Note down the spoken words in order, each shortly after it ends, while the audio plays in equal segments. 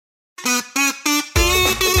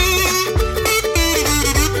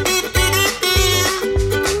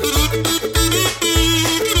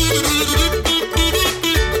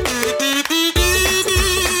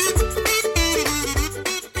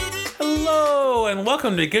Hello, and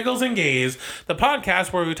welcome to Giggles and Gays, the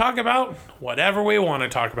podcast where we talk about whatever we want to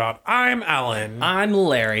talk about. I'm Alan. I'm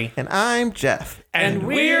Larry. And I'm Jeff. And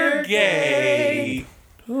we're gay.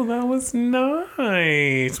 Oh, that was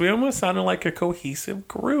nice. We almost sounded like a cohesive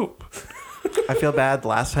group. I feel bad. The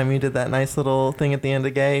last time you did that nice little thing at the end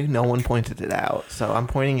of gay, no one pointed it out. So I'm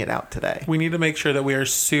pointing it out today. We need to make sure that we are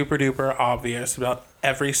super duper obvious about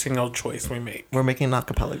every single choice we make. We're making an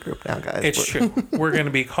acapella group now, guys. It's true. We're going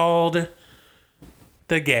to be called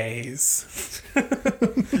the Gays.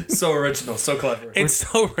 So original, so clever. It's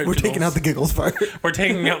so original. We're taking out the giggles part. We're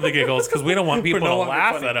taking out the giggles because we don't want people to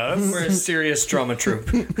laugh at us. We're a serious drama troupe.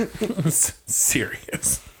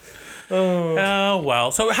 Serious. Oh,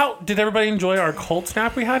 well. So how did everybody enjoy our cold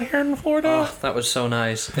snap we had here in Florida? Oh, that was so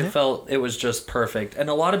nice. It was just perfect. And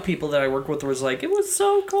a lot of people that I work with was like, it was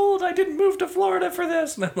so cold. I didn't move to Florida for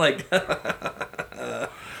this. And I'm like,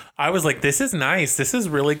 I was like, this is nice. This is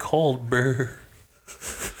really cold. Brr.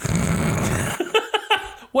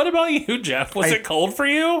 What about you, Jeff? Was it cold for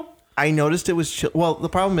you? I noticed it was chill. Well, the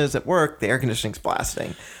problem is at work, the air conditioning's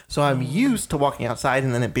blasting. So I'm used to walking outside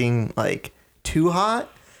and then it being like too hot.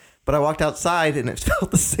 But I walked outside and it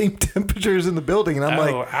felt the same temperatures in the building. And I'm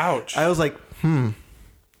like, ouch. I was like,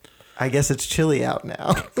 I guess it's chilly out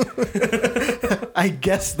now. I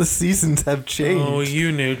guess the seasons have changed. Oh,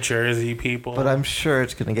 you New Jersey people. But I'm sure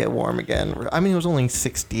it's going to get warm again. I mean, it was only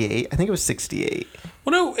 68. I think it was 68.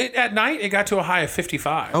 Well, no, at night it got to a high of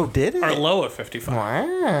 55. Oh, did it? Or low of 55.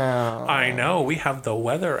 Wow. I know. We have the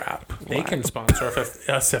weather app. They can sponsor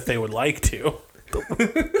us if they would like to.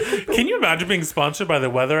 Can you imagine being sponsored by the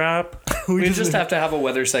weather app? we just have to have a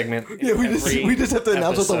weather segment. Yeah, we just have to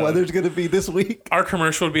announce what the weather's going to be this week. Our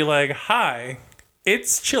commercial would be like, hi,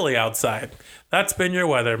 it's chilly outside. That's been your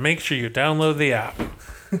weather. Make sure you download the app.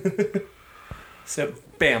 So,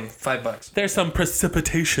 bam, $5. There's some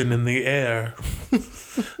precipitation in the air.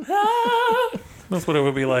 That's what it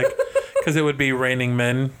would be like. Because it would be raining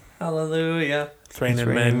men. Hallelujah. It's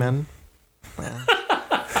raining men. Yeah.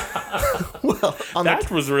 Well,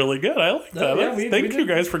 that was really good. I like that. Thank you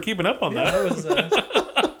guys for keeping up on that.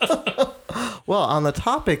 Well, on the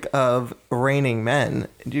topic of raining men,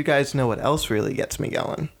 do you guys know what else really gets me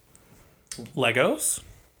going? Legos?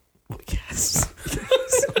 Yes.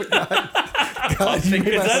 Oh my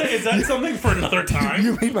God, Is that something for another time?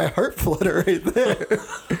 you made my heart flutter right there.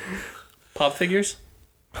 Pop figures?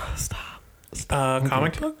 Stop.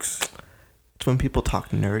 Comic books? It's when people talk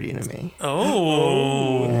nerdy to me.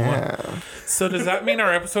 Oh. Yeah. So does that mean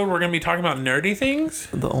our episode we're going to be talking about nerdy things?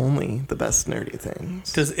 The best nerdy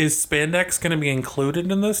things. Is spandex going to be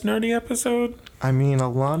included in this nerdy episode? I mean, a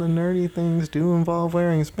lot of nerdy things do involve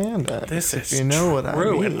wearing spandex. This is you know what I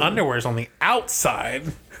mean. And underwear's on the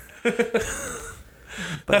outside.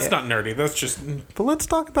 That's not nerdy. That's just... But let's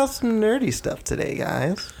talk about some nerdy stuff today,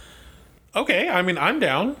 guys. Okay, I mean, I'm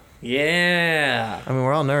down. Yeah. I mean,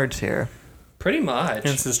 we're all nerds here. Pretty much.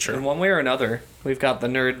 This is true. In one way or another, we've got the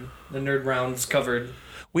nerd rounds covered.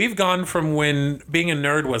 We've gone from when being a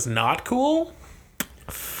nerd was not cool.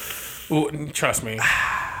 Ooh, trust me.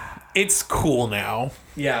 It's cool now.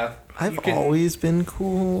 Yeah. I've always been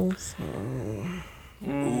cool. So.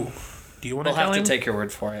 Ooh. Do you want We'll to tell have him? to take your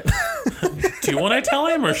word for it. Do you want to tell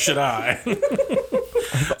him or should I?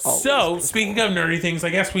 So, speaking of nerdy things,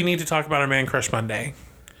 I guess we need to talk about our Man Crush Monday.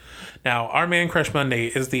 Now, our Man Crush Monday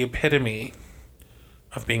is the epitome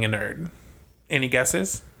of being a nerd. Any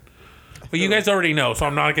guesses? Well, you guys already know, so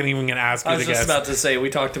I'm not even going to ask you I to was guess. just about to say, we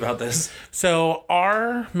talked about this. So,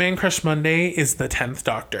 our Man Crush Monday is the 10th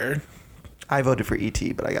Doctor. I voted for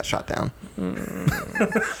E.T., but I got shot down.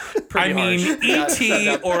 I mean,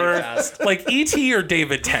 E.T. or like E.T. or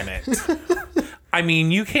David Tennant. I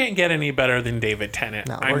mean, you can't get any better than David Tennant.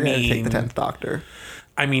 No, we're going to take the 10th Doctor.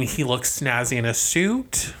 I mean, he looks snazzy in a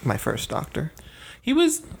suit. My first Doctor. He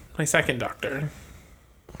was my second Doctor.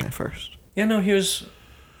 My first. Yeah, no, he was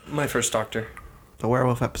my first Doctor. The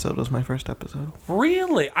werewolf episode was my first episode.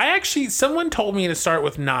 Really? Someone told me to start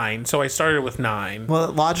with 9, so I started with 9.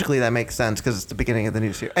 Well, logically that makes sense because it's the beginning of the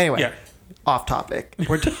new series. Anyway, Yeah. Off topic.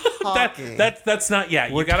 We're talking. That's not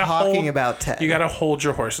yet. We're talking about 10. You got to hold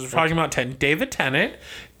your horses. We're talking about 10. David Tennant,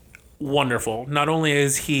 wonderful. Not only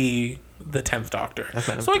is he the 10th Doctor.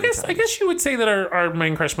 So I guess you would say that our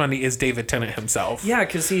main crush Monday is David Tennant himself. Yeah,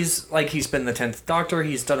 because he's been the 10th Doctor.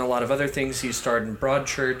 He's done a lot of other things. He's starred in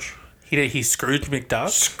Broadchurch. He's Scrooge McDuck.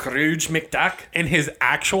 Scrooge McDuck. In his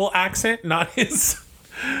actual accent, not his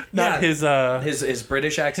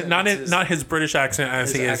British accent. Not his British accent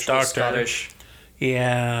as he is Doctor. Scottish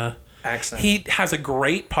Yeah. accent. He has a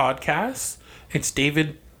great podcast. It's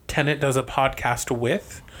David Tennant does a podcast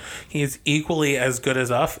with, he is equally as good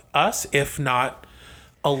as us, if not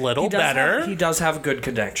a little better. He does have good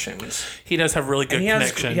connections. He does have really good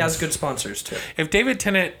connections. He has good sponsors too. If David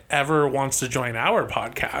Tennant ever wants to join our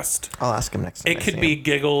podcast, I'll ask him next time. it could be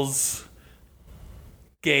Giggles,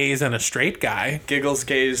 Gaze, and a straight guy. Giggles,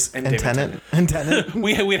 Gaze, and David Tennant. And Tennant.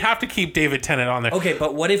 We'd have to keep David Tennant on there. Okay,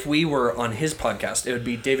 but what if we were on his podcast? It would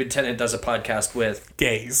be David Tennant does a podcast with...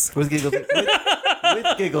 Gaze. With giggles,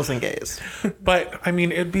 with giggles and gaze. But, I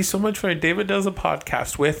mean, it'd be so much fun. David does a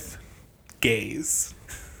podcast with Gaze.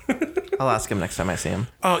 I'll ask him next time I see him.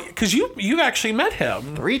 Oh, because you've actually met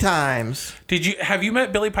him. 3 times. Have you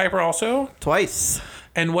met Billy Piper also? Twice.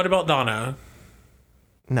 And what about Donna?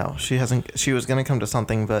 No, she hasn't. She was going to come to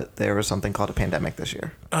something, but there was something called a pandemic this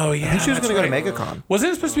year. Oh, yeah. I think she was going to go right. to MegaCon.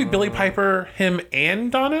 Wasn't it supposed to be Billy Piper, him,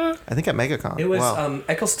 and Donna? I think at MegaCon. It was Wow.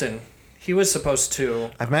 Eccleston. He was supposed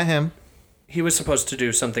to... I've met him. He was supposed to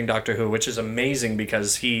do something Doctor Who, which is amazing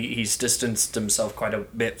because he's distanced himself quite a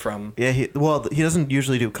bit from... Yeah, he doesn't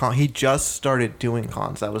usually do con. He just started doing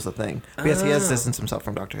cons. That was the thing. But yes, he has distanced himself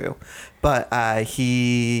from Doctor Who. But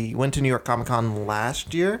he went to New York Comic Con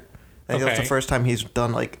last year. I think that was the first time he's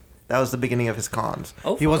done, like... That was the beginning of his cons.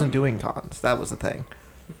 Oh, he wasn't doing cons. That was the thing.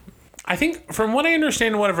 I think, from what I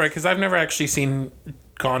understand, whatever, because I've never actually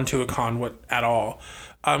gone to a con at all.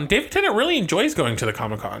 David Tennant really enjoys going to the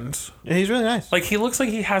Comic-Cons. Yeah, he's really nice. Like, he looks like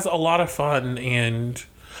he has a lot of fun, and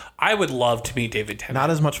I would love to meet David Tennant.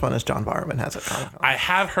 Not as much fun as John Barrowman has at Comic Con. I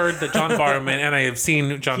have heard that John Barrowman, and I have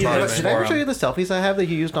seen John Did I Barrowman. ever show you the selfies I have that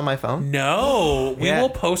he used on my phone? No, we Yeah. will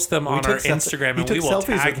post them on our took Instagram, he and we took will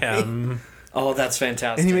selfies tag with me. him. Oh, that's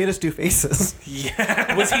fantastic. And he made us do faces.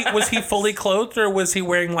 Was he fully clothed, or was he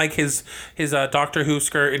wearing like his Doctor Who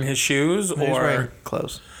skirt and his shoes? He was Or wearing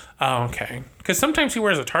clothes. oh, okay, because sometimes he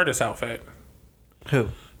wears a TARDIS outfit. Who?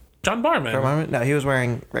 John Barrowman. No, he was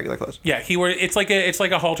wearing regular clothes. Yeah, it's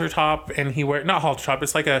like a halter top, and not halter top.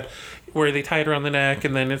 It's like where they tie it around the neck,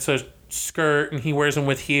 and then it's a skirt, and he wears them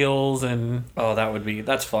with heels. And Oh,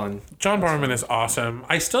 that's fun. John Barrowman is awesome.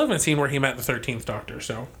 I still haven't seen where he met the 13th Doctor,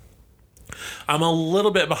 so I'm a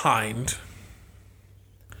little bit behind.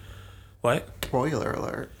 What? Spoiler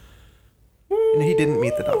alert. And he didn't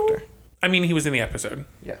meet the Doctor. I mean, he was in the episode.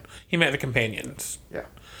 Yeah. He met the companions. Yeah.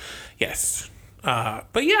 Yes.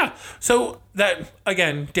 But yeah, so that,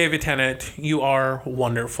 again, David Tennant, you are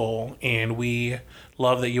wonderful, and we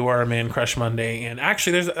love that you are a Man Crush Monday. And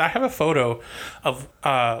actually, I have a photo of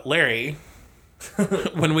Larry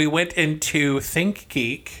when we went into Think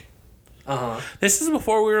Geek. Uh-huh. This is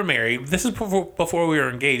before we were married. This is before we were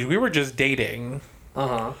engaged. We were just dating.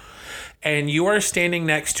 Uh-huh. And you are standing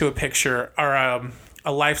next to a picture, or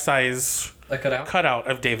a life-size cutout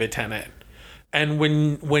of David Tennant. And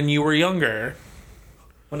when you were younger...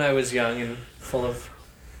 When I was young and full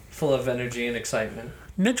of energy and excitement.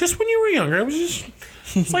 No, just when you were younger. It was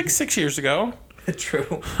it's like 6 years ago.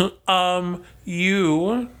 True.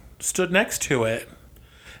 You stood next to it,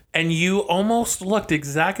 and you almost looked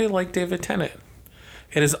exactly like David Tennant.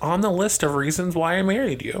 It is on the list of reasons why I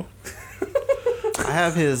married you. I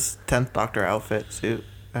have his 10th Doctor outfit suit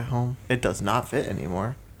at home. It does not fit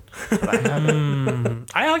ananymore. But I have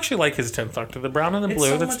it. I actually like his 10th Doctor, the brown and the It's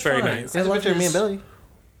blue. so That's much very fun. nice. There's a picture of me and Billy.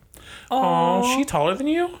 Oh, she taller than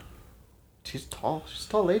you? She's tall. She's a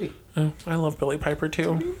tall lady. Oh, I love Billy Piper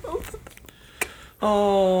too.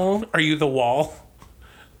 Oh. Are you the wall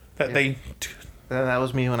that they? And that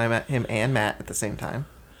was me when I met him and Matt at the same time.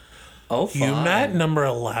 Oh, fun. You met number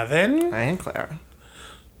 11. I and Clara.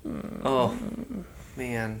 Oh,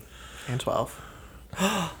 man. And 12.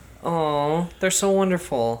 Oh, they're so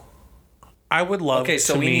wonderful. I would love. Okay,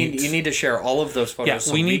 so to meet. you need to share all of those photos. Yeah,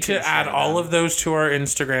 so we need can to add share all them. of those to our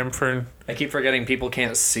Instagram for. I keep forgetting people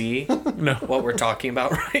can't see No. what we're talking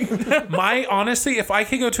about right now. Honestly, if I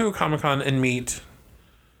could go to a Comic-Con and meet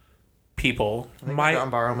people, John my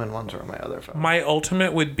Barrowman ones are on my other phone.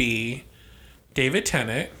 ultimate would be David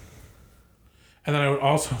Tennant. And then I would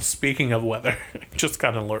also, speaking of weather, just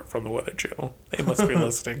got an alert from the Weather Channel. They must be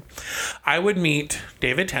listening. I would meet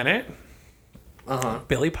David Tennant,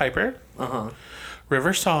 Billy Piper,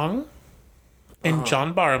 River Song, and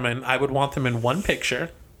John Barrowman. I would want them in one picture.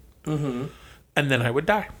 And then I would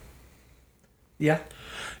die. Yeah.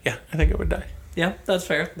 Yeah, I think I would die. Yeah, that's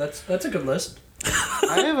fair. That's a good list.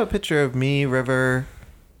 I have a picture of me, River,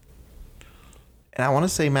 and I want to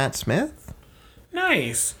say Matt Smith.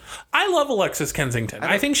 Nice. I love Alexis Kensington.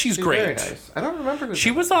 I think she's great. Very nice. I don't remember who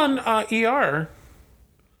She was on ER.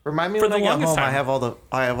 Remind me for when the I get longest home. time. I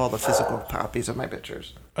have all the physical copies of my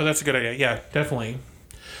pictures. Oh, that's a good idea. Yeah, definitely.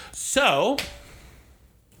 So,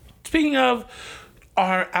 speaking of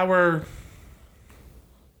our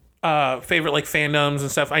favorite like fandoms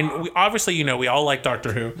and stuff. Obviously, you know, we all like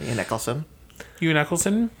Doctor Who. Ian Eccleston. Ewan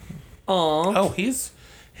Eccleston. Aw. Oh, he's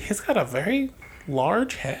got a very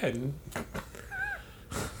large head.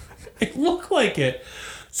 It looked like it.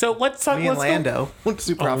 So let's talk. Me and let's Lando.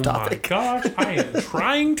 Super off topic. Oh my gosh, I am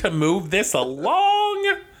trying to move this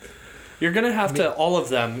along. You're gonna have to all of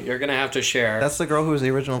them. You're gonna have to share. That's the girl who was the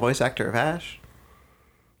original voice actor of Ash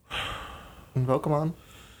in Pokemon.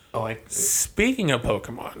 Speaking of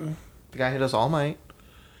Pokemon, The guy who does All Might.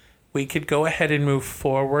 we could go ahead and move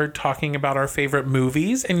forward talking about our favorite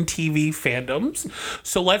movies and TV fandoms.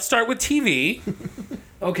 So let's start with TV.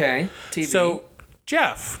 Okay. TV. So,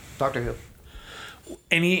 Jeff, Doctor Who.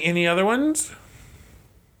 any other ones?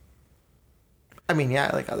 I mean, yeah,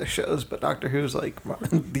 I like other shows, but Doctor Who's like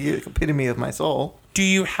the epitome of my soul. Do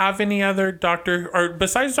you have any other or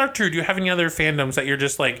besides Doctor Who, do you have any other fandoms that you're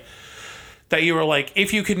just like, that you were like,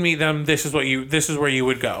 if you could meet them, this is where you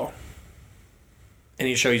would go?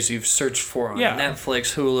 any shows you've searched for on Yeah.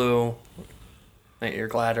 Netflix, Hulu, that you're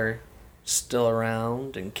glad are still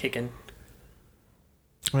around and kicking.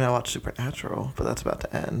 I mean, I watched Supernatural, but that's about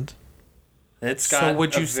to end. It's got So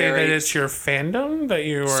would a you say that it's your fandom that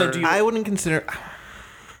you are? So do you- I wouldn't consider.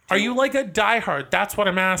 Are you like a diehard? That's what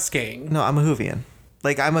I'm asking. No, I'm a Whovian.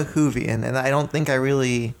 Like, I'm a Whovian, and I don't think I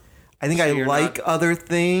really. I think So I you're like not- other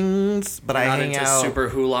things, but I not hang into out. Super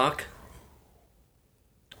Hulock?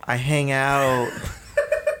 I hang out.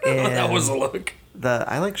 That was a in look.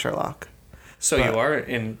 I like Sherlock. So you are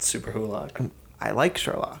in Super Hulock. I like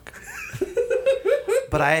Sherlock.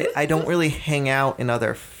 But I don't really hang out in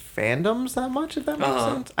other fandoms that much, if that makes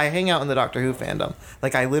sense. I hang out in the Doctor Who fandom.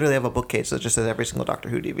 Like, I literally have a bookcase that just says every single Doctor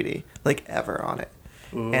Who DVD, like, ever on it.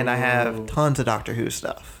 Ooh. And I have tons of Doctor Who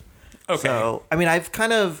stuff. Okay. So, I mean, I've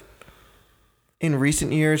kind of, in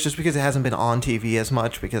recent years, just because it hasn't been on TV as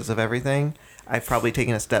much because of everything, I've probably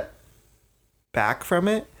taken a step back from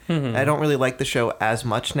it. Mm-hmm. I don't really like the show as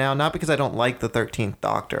much now, not because I don't like the 13th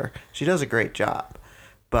Doctor. She does a great job.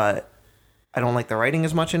 But I don't like the writing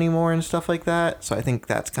as much anymore and stuff like that. So I think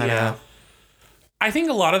that's kind of... I think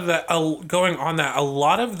a lot of the going on that, a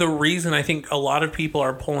lot of the reason I think a lot of people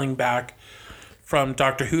are pulling back from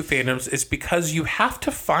Doctor Who fandoms is because you have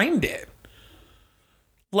to find it.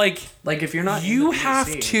 Like if you're not, you in the have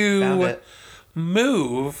scene, to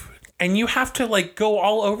move and you have to like go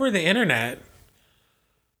all over the internet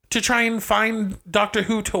to try and find Doctor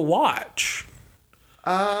Who to watch.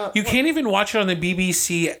 You can't even watch it on the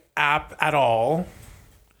BBC app at all.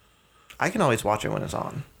 I can always watch it when it's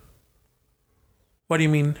on. What do you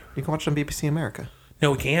mean? You can watch it on BBC America.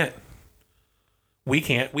 No, we can't. We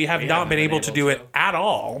can't. We have not been able to do it at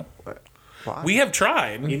all. Why? We have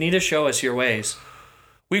tried. You need to show us your ways.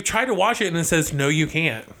 We've tried to watch it and it says, no, you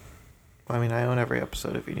can't. I mean, I own every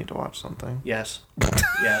episode if you need to watch something. Yes.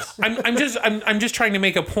 Yes. I'm just trying to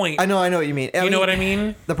make a point. I know what you mean. You know what I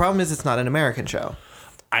mean? The problem is it's not an American show.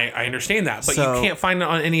 I understand that, but So- you can't find it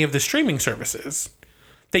on any of the streaming services.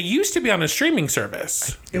 They used to be on a streaming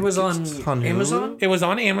service. It was on on Hulu? Amazon? It was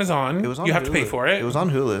on Amazon. It was on You have to pay Hulu. for it. It was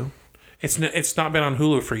on Hulu. It's not been on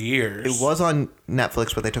Hulu for years. It was on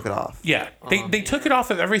Netflix, but they took it off. Yeah, they took it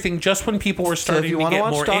off of everything just when people were So if starting you to want to get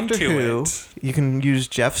watch more Doctor into Who, it. you can use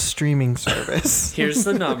Jeff's streaming service. Here's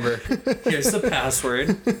the number. Here's the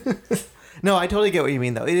password. No, I totally get what you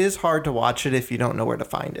mean, though. It is hard to watch it if you don't know where to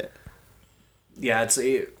find it. Yeah,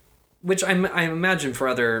 which I imagine for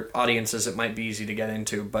other audiences it might be easy to get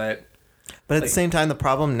into, but But at the same time, the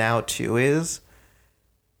problem now, too, is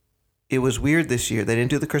it was weird this year. They didn't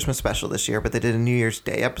do the Christmas special this year, but they did a New Year's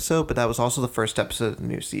Day episode, but that was also the first episode of the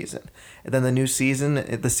new season. And then the season,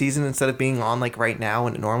 instead of being on like right now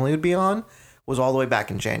when it normally would be on, was all the way back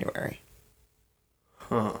in January.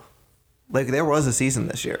 huh. Like, there was a season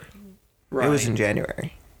this year. Right. It was in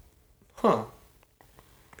January. Huh.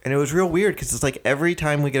 And it was real weird because it's like every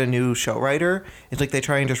time we get a new show writer, it's like they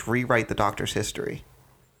try and just rewrite the Doctor's history.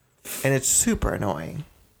 And it's super annoying.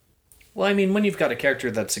 Well, I mean, when you've got a character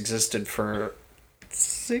that's existed for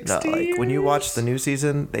 60 No, like years? when you watch the new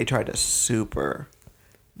season, they try to super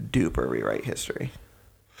duper rewrite history.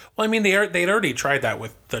 Well, I mean, they'd already tried that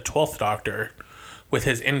with the 12th Doctor, with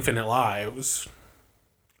his infinite lives.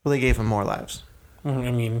 Well, they gave him more lives.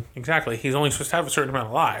 I mean, exactly. He's only supposed to have a certain amount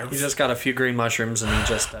of lives. He just got a few green mushrooms and he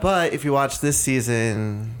just... But if you watch this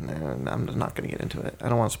season, I'm just not going to get into it. I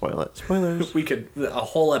don't want to spoil it. Spoilers. we could... A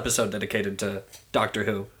whole episode dedicated to Doctor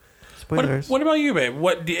Who. Spoilers. What about you, babe?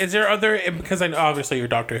 What is there other? Because I know obviously you're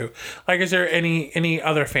Doctor Who. Like, is there any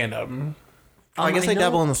other fandom? I guess I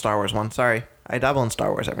dabble in the Star Wars one. Sorry. I dabble in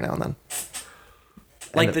Star Wars every now and then.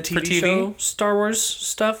 Like the TV show Star Wars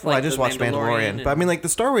stuff? Well, like I just the watched Mandalorian. But I mean, like, the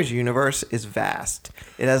Star Wars universe is vast.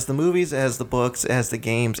 It has the movies, it has the books, it has the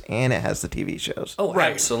games, and it has the TV shows. Oh,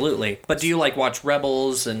 Right. absolutely. But do you like watch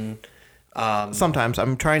Rebels and Sometimes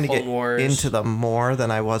I'm trying to Clone get Wars. into them more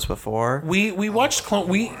than I was before. We watched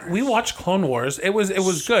we watched Clone Wars. It was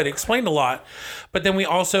good. It explained a lot, but then we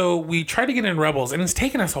tried to get in Rebels, and it's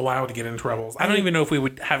taken us a while to get into Rebels. I don't even know if we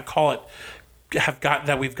would we've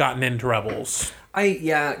gotten into Rebels.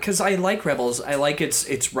 because I like Rebels. I like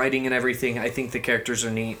its writing and everything. I think the characters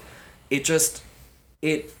are neat. It just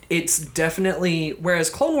it's definitely, whereas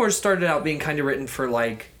Clone Wars started out being kind of written for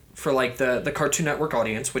the Cartoon Network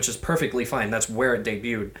audience, which is perfectly fine. That's where it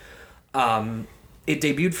debuted. It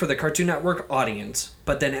debuted for the Cartoon Network audience,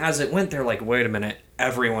 but then as it went, they're like, wait a minute,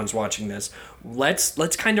 everyone's watching this.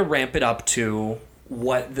 Let's kind of ramp it up to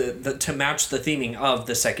what to match the theming of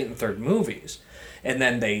the second and third movies. And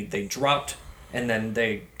then they dropped, and then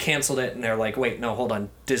they canceled it, and they're like, wait, no, hold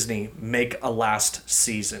on, Disney, make a last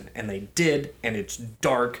season. And they did, and it's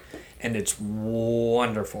dark, and it's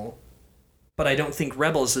wonderful. But I don't think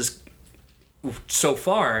Rebels is, so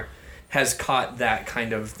far, has caught that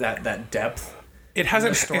kind of that depth. It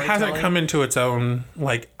hasn't come into its own,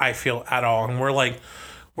 like, I feel, at all. And we're like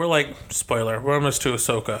spoiler, we're almost to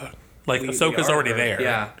Ahsoka. Like, Ahsoka's already there.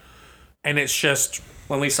 Yeah. And it's just,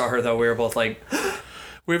 When we saw her, though, we were both like,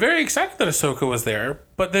 we were very excited that Ahsoka was there,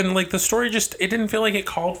 but then, like, the story just, it didn't feel like it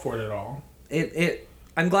called for it at all.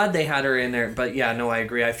 I'm glad they had her in there, but yeah, no, I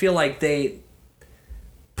agree. I feel like they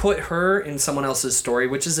put her in someone else's story,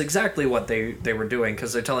 which is exactly what they were doing,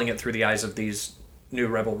 because they're telling it through the eyes of these new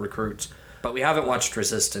rebel recruits. But we haven't watched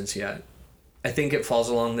Resistance yet. I think it falls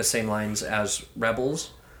along the same lines as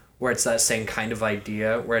Rebels, where it's that same kind of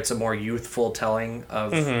idea, where it's a more youthful telling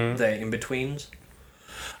of the in-betweens.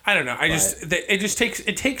 I don't know.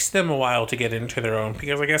 It takes them a while to get into their own,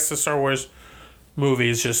 because I guess the Star Wars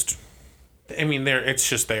movies just, I mean, it's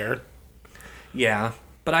just there. Yeah,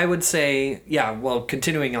 but I would say,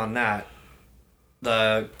 continuing on that,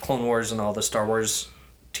 the Clone Wars and all the Star Wars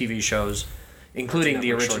TV shows, including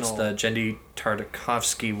the original, the Genndy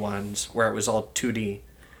Tartakovsky ones, where it was all 2D.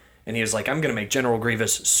 And he was like, I'm going to make General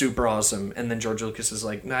Grievous super awesome. And then George Lucas is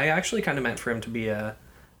like, no, I actually kind of meant for him to be a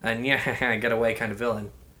get away kind of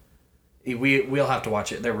villain. We'll have to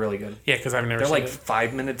watch it. They're really good. Yeah, because I've never They're seen like it.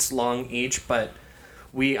 5 minutes long each, but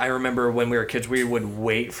I remember when we were kids, we would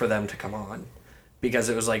wait for them to come on. Because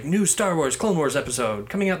it was like, new Star Wars, Clone Wars episode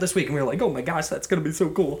coming out this week. And we were like, oh my gosh, that's going to be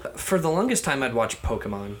so cool. For the longest time, I'd watch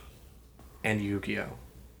Pokemon and Yu-Gi-Oh!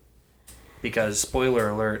 Because, spoiler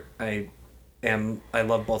alert, I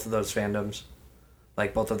love both of those fandoms.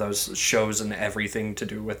 Like, both of those shows and everything to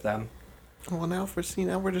do with them. Well, now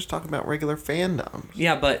we're just talking about regular fandom.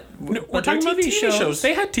 Yeah, but We're talking about TV shows.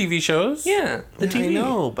 They had TV shows. Yeah, the TV. I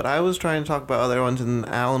know, but I was trying to talk about other ones, and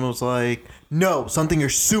Alan was like, no, something you're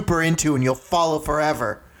super into and you'll follow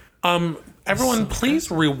forever. Everyone, please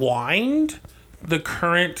rewind the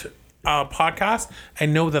current podcast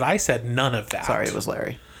and know that I said none of that. Sorry, it was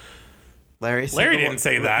Larry. Larry Didn't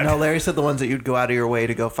say that. No, Larry said the ones that you'd go out of your way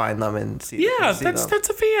to go find them and see. Yeah, see that's them.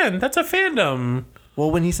 a fan. That's a fandom. Well,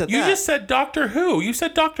 when he said You that, just said Doctor Who. You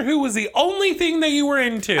said Doctor Who was the only thing that you were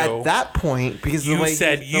into. at that point, because you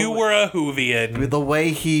said you were a Whovian. the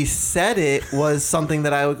way he said it was something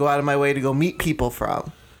that I would go out of my way to go meet people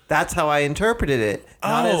from. That's how I interpreted it.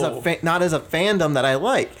 Not as a fandom that I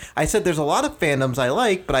like. I said there's a lot of fandoms I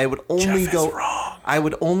like, but I would only Jeff is wrong. I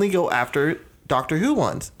would only go after Doctor Who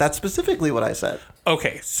ones. That's specifically what I said.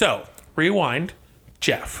 Okay, so rewind.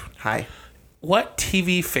 Jeff, Hi. what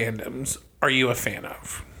TV fandoms are you a fan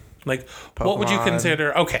of? Like, what would you Pokemon.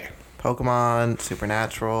 consider? Okay. Pokemon,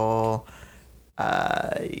 Supernatural,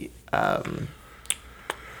 My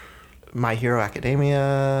Hero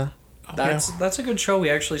Academia. That's a good show. We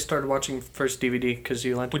actually started watching first DVD because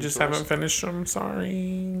you lent. We just haven't finished them.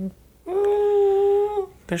 Sorry.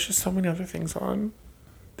 There's just so many other things on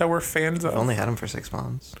that we're fans of. I've only had them for 6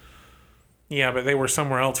 months. Yeah, but they were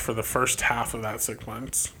somewhere else for the first half of that 6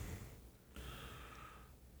 months.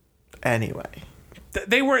 Anyway.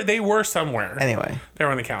 They were somewhere. Anyway. They were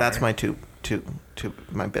on the counter. That's my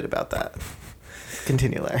my bit about that.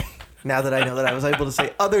 Continue, Larry. Now that I know that I was able to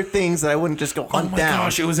say other things that I wouldn't just go hunt Oh my down.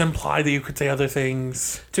 gosh, it was implied that you could say other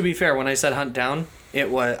things. To be fair, when I said hunt down,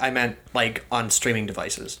 I meant like on streaming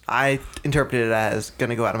devices. I interpreted it as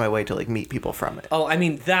gonna go out of my way to like meet people from it. Oh, I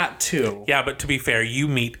mean that too. Yeah, but to be fair, you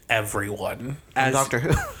meet everyone. From Doctor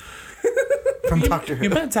Who. From Doctor Who. You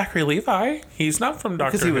met Zachary Levi. He's not from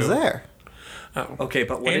Doctor Who. Because he was there. Oh. Okay,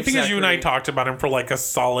 but what And if because you and I Zachary- talked about him for like a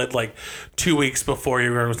solid 2 weeks before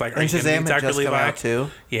you were was like, are And you going to Shazam be had Zachary just come Levi? out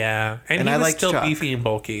too. Yeah. And And he I was liked still Chuck. beefy and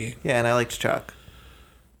bulky. Yeah, and I liked Chuck.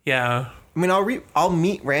 Yeah. I mean, I'll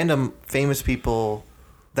meet random famous people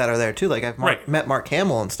that are there too. Like I've Right. met Mark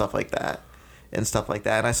Hamill and stuff like that. And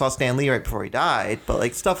I saw Stan Lee right before he died. But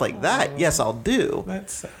like stuff like that, yes, I'll do.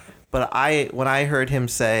 That's sad. But when I heard him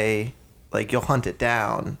say like you'll hunt it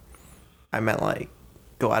down, I meant like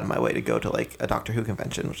go out of my way to go to like a Doctor Who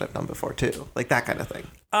convention, which I've done before too, like that kind of thing.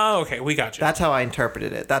 Oh, okay. We got you. That's how I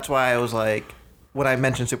interpreted it. That's why I was like, when I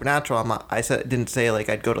mentioned Supernatural, I didn't say like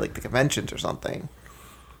I'd go to like the conventions or something.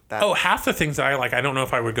 Oh, half the things I like, I don't know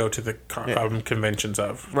if I would go to the Yeah. conventions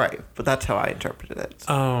of. Right, but that's how I interpreted it.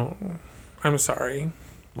 Oh, I'm sorry.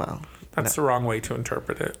 Well, That's the wrong way to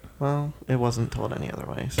interpret it. well, it wasn't told any other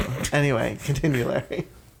way. So anyway, continue, Larry.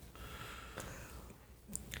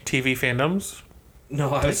 TV fandoms?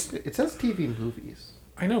 No, I was It says TV movies.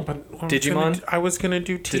 I know, but Digimon? I was gonna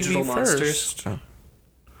do TV Digital first. Monsters? Oh.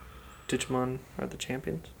 Digimon are the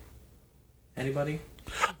champions. Anybody?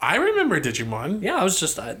 I remember Digimon. Yeah, I was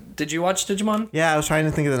just. Did you watch Digimon? Yeah, I was trying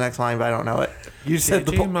to think of the next line, but I don't know it. You said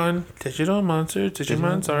Digimon, digital monsters,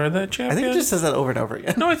 Digimons are the I champions. think it just says that over and over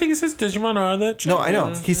again. No, I think it says Digimon are the champions. No, I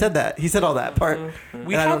know. He said that. He said all that part. We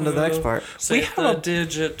And I don't have- know the next part. Save have the a-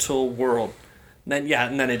 digital world. Then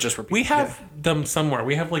and then it just repeats. We have them somewhere.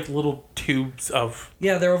 We have like little tubes of.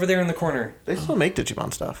 Yeah, they're over there in the corner. They still make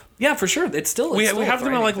Digimon stuff. Yeah, for sure. It's still. We it's still have a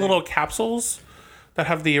them in like thriving little capsules that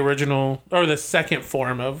have the original or the second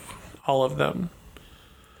form of all of them.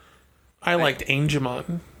 I liked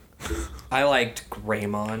Angemon. thing. I liked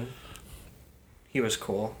Greymon. He was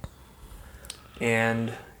cool.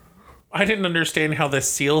 And I didn't understand how the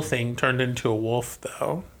seal thing turned into a wolf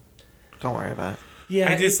though. Don't worry about it. yeah,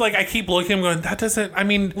 I just I keep looking, I'm going, that doesn't. I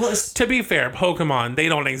mean, Well, it's- to be fair, Pokemon they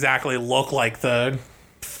don't exactly look like the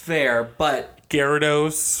fair, but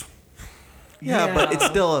Gyarados. Yeah, but it's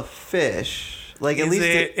still a fish. Like at Is least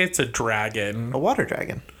it's a dragon, a water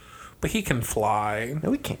dragon. but he can fly. No,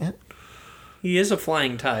 we can't. he is a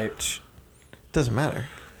flying type. Doesn't matter.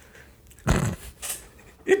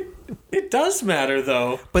 It does matter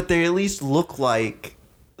though. But they at least look like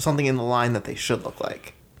something in the line that they should look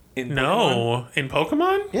like. In Pokemon. No, in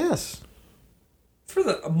Pokemon, Yes. For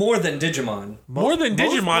the more than Digimon. more than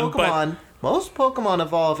Digimon, but most Pokemon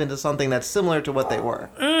evolve into something that's similar to what they were.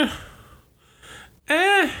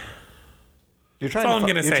 You're trying. all I'm To,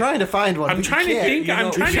 gonna you're say. trying to find one. I'm but you trying to can't. think. you know-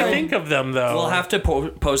 I'm trying to you know- think of them though. We'll have to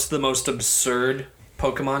post the most absurd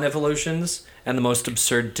Pokemon evolutions and the most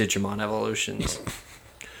absurd Digimon evolutions.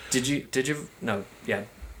 Did you no, yeah.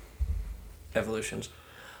 Evolutions.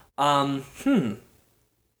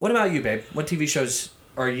 What about you, babe? What TV shows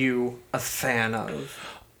are you a fan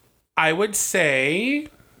of? I would say,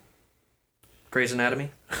 Grey's Anatomy?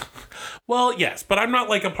 well, yes, but I'm not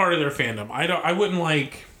like a part of their fandom. I wouldn't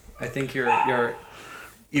like. I think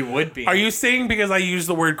you would be. Are you saying because I used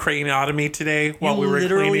the word craniotomy today while we were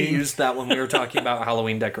literally cleaning? used that when we were talking about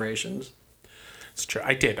Halloween decorations. It's true.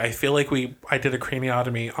 I did. I feel like I did a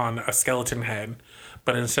craniotomy on a skeleton head,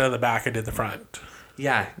 but instead of the back, I did the front.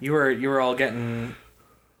 Yeah, you were all getting.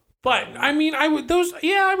 But I mean, I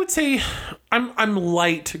would say I'm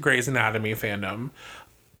light Grey's Anatomy fandom.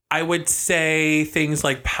 I would say things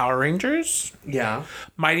like Power Rangers, Yeah.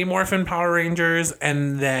 Mighty Morphin Power Rangers,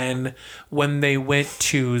 and then when they went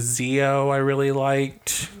to Zeo, I really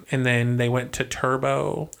liked, and then they went to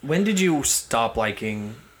Turbo. When did you stop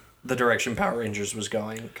liking the direction Power Rangers was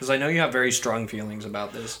going? Because I know you have very strong feelings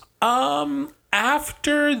about this.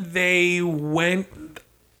 After they went,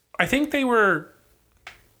 I think they were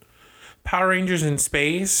Power Rangers in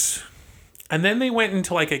space, and then they went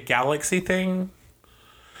into like a galaxy thing.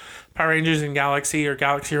 Power Rangers in Galaxy or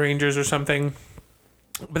Galaxy Rangers or something.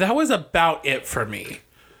 But that was about it for me.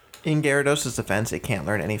 In Gyarados' defense, it can't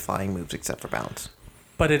learn any flying moves except for bounce.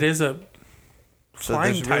 But it is a So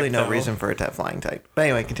flying there's really type, no though. reason for it to have flying type. But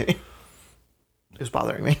anyway, continue. It was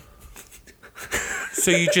bothering me. So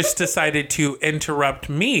you just decided to interrupt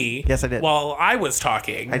me. Yes, I did. While I was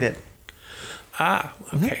talking. I did.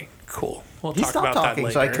 Okay, cool. We'll He talk stopped about talking, that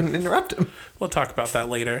later. so I couldn't interrupt him. We'll talk about that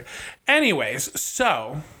later. Anyways,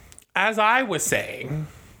 so as I was saying,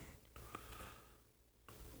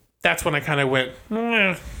 that's when I kind of went,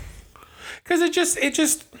 because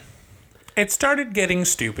it started getting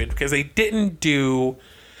stupid because they didn't do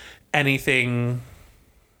anything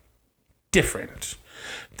different.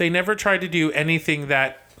 They never tried to do anything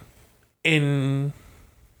that that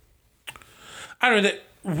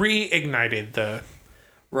reignited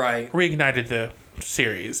Right.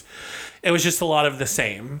 series. It was just a lot of the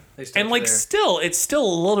same. And like there. it's still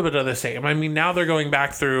a little bit of the same. I mean, now they're going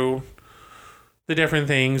back through the different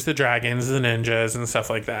things, the dragons, the ninjas, and stuff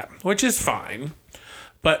like that, which is fine.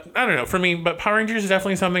 But I don't know, for me, but Power Rangers is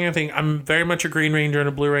definitely something I think I'm very much a Green Ranger and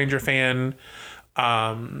a Blue Ranger fan.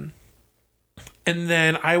 And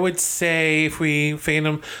then I would say if we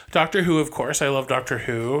fandom Doctor Who, of course, I love Doctor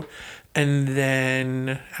Who. And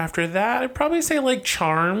then after that, I'd probably say like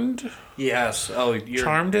Charmed. Yes. Oh,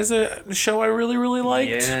 Charmed is a show I really, really liked.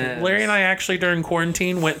 Yes. Larry and I actually during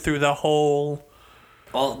quarantine went through the whole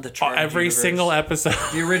every universe. single episode.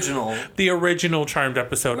 The original. The original Charmed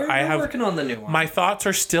episode. We're working on the new one. My thoughts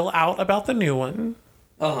are still out about the new one.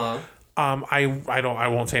 Uh-huh. I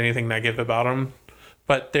won't say anything negative about them,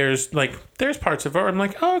 but there's parts of it where I'm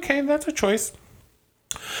like, oh, okay, that's a choice.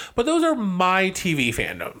 But those are my TV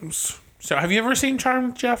fandoms. So have you ever seen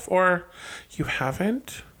Charmed, Jeff, or you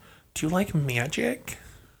haven't? Do you like magic?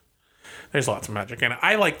 There's lots of magic in it.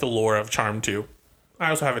 I like the lore of Charmed too. I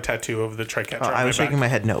also have a tattoo of the Tricatcher. I was shaking my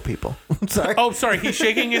head no, people. Sorry. Oh, sorry. He's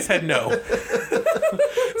shaking his head no.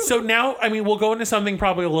 So now, I mean, we'll go into something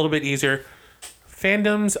probably a little bit easier.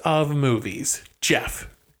 Fandoms of movies. Jeff,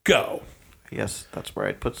 go. Yes, that's where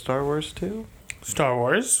I'd put Star Wars too. Star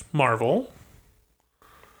Wars, Marvel.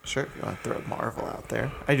 Sure, if you want to throw Marvel out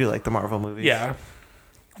there. I do like the Marvel movies. Yeah.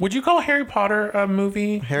 Would you call Harry Potter a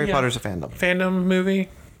movie? Harry Potter's a fandom. Fandom movie?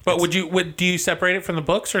 But do you separate it from the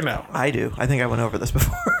books or no? I do. I think I went over this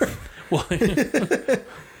before. Well,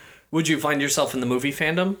 Would you find yourself in the movie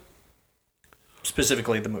fandom?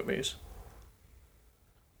 Specifically the movies.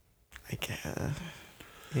 I guess.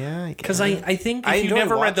 Yeah, I guess. Because I think if you enjoy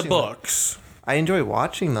never read the watching books. I enjoy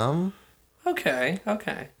watching them, Okay.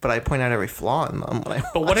 but I point out every flaw in them. When I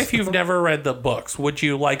But what if you've never read the books? Would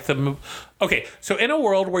you like the Okay, so in a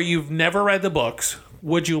world where you've never read the books,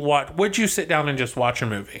 would you sit down and just watch a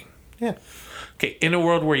movie? Yeah. Okay, in a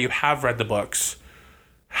world where you have read the books,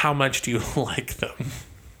 how much do you like them?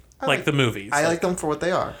 Like the movies. I like them for what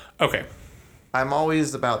they are. Okay. I'm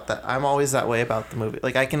always about that. I'm always that way about the movie.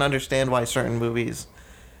 Like, I can understand why certain movies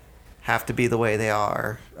have to be the way they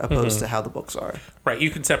are opposed to how the books are. Right, you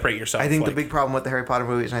can separate yourself. I think the big problem with the Harry Potter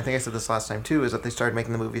movies, and I think I said this last time too, is that they started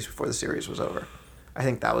making the movies before the series was over. I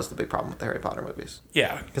think that was the big problem with the Harry Potter movies.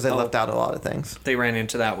 Yeah. Because they left out a lot of things. they ran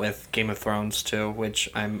into that with Game of Thrones too, which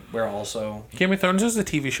we're also Game of Thrones is a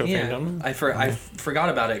TV show fandom. I forgot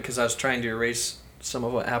about it because I was trying to erase some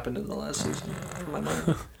of what happened in the last season from my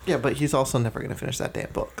mind. Yeah, but he's also never going to finish that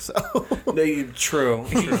damn book, so... True.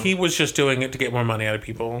 He was just doing it to get more money out of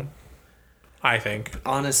people. I think.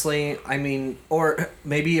 Honestly, I mean, or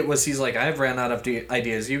maybe it was he's like, I've ran out of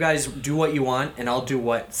ideas. You guys do what you want, and I'll do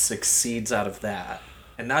what succeeds out of that.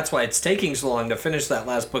 And that's why it's taking so long to finish that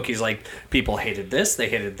last book. He's like, people hated this, they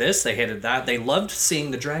hated this, they hated that. They loved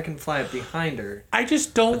seeing the dragonfly behind her. I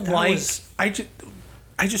just don't like.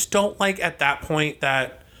 I just don't like at that point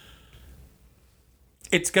that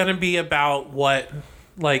it's gonna be about what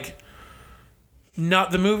like.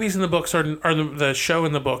 Not the movies and the books are the show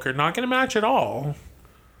and the book are not going to match at all.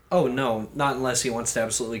 Oh no, not unless he wants to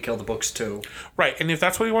absolutely kill the books too. Right, and if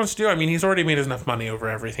that's what he wants to do, I mean, he's already made enough money over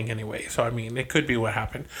everything anyway. So I mean, it could be what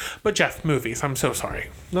happened. But Jeff, movies. I'm so sorry.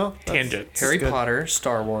 No. Tangents. Harry Potter,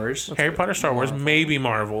 Star Wars. Harry Potter, Star Wars, maybe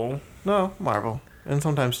Marvel. No, Marvel. And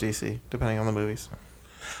sometimes DC, depending on the movies.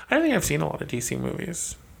 I don't think I've seen a lot of DC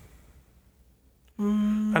movies.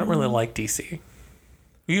 I don't really like DC.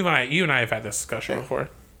 You and I have had this discussion before.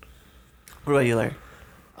 What about you, Larry?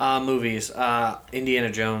 Movies. Indiana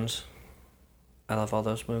Jones. I love all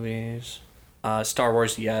those movies. Star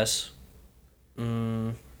Wars, yes.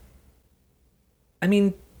 I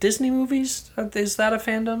mean, Disney movies? Is that a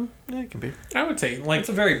fandom? Yeah, it can be. I would say like It's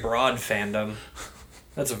a very broad fandom.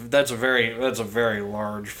 That's a very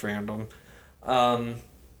large fandom.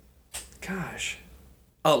 Gosh.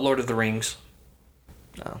 Oh, Lord of the Rings.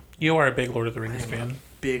 No. You are a big Lord of the Rings fan.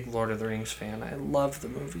 Big Lord of the Rings fan. I love the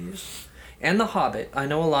movies. And The Hobbit. I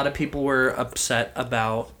know a lot of people were upset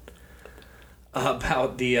about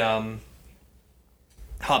the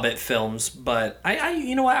Hobbit films, but I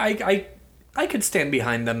you know what, I could stand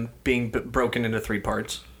behind them being broken into 3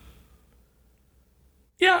 parts.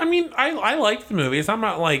 Yeah, I mean, I like the movies. I'm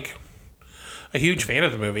not like a huge fan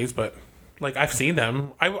of the movies, but like I've seen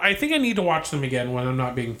them. I think I need to watch them again when I'm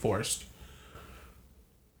not being forced.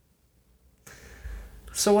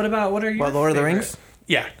 So what are your What, Lord of the favorite? Rings?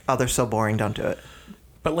 Yeah, Oh, they're so boring. Don't do it.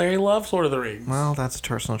 but Larry loves Lord of the Rings. Well, that's a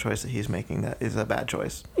personal choice that he's making. That is a bad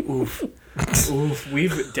choice. Oof.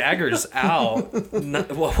 We've daggers out.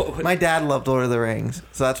 What? My dad loved Lord of the Rings,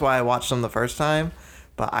 so that's why I watched them the first time,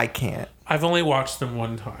 but I can't. I've only watched them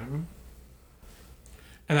one time.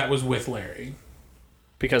 And that was with Larry.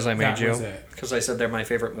 Because I made That you. was it. Because I said they're my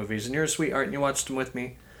favorite movies, and you're a sweetheart, and you watched them with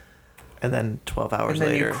me. And then 12 hours And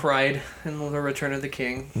then later. you cried in The Return of the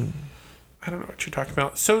King. I don't know what you're talking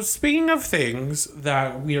about. So speaking of things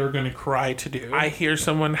that we are going to cry to do, I hear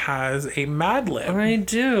someone has a Mad Lib I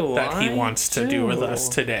do. that he I wants to do with do. us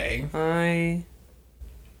today. I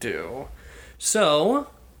do. So,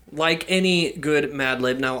 like any good Mad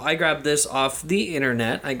Lib, now I grabbed this off the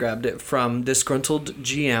internet. I grabbed it from Disgruntled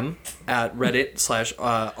GM at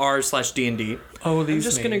Reddit/r/D&D. Oh, these I'm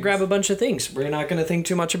just going to names. grab a bunch of things. We're not going to think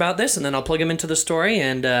too much about this, and then I'll plug them into the story,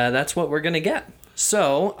 and that's what we're going to get.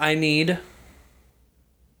 So, I need...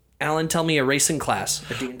 Alan, tell me a racing class.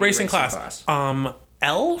 A D&D Racing class.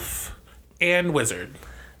 Elf and Wizard.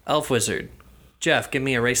 Elf Wizard. Jeff, give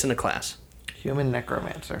me a race and a class. Human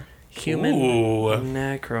necromancer. Human Ooh.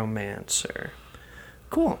 necromancer.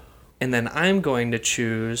 Cool. And then I'm going to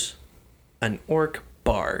choose an orc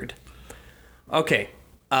bard. Okay.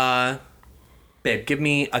 Babe, give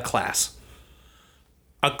me a class.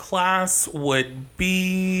 A class would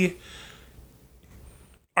be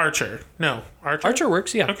Archer. No, Archer. Archer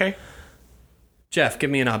works, yeah. Okay. Jeff, give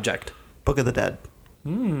me an object. Book of the Dead.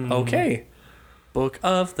 Okay. Book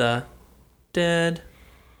of the Dead.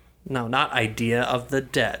 No, not Idea of the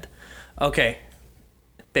Dead. Okay.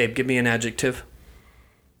 Babe, give me an adjective.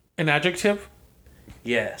 An adjective.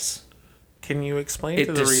 Yes. Can you explain It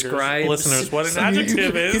to the describes- listeners, what an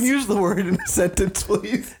adjective is? Can you use the word in a sentence,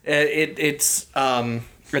 please? It's a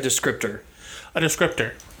descriptor. A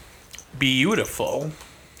descriptor. Beautiful.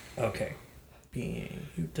 Okay. Being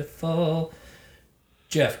beautiful.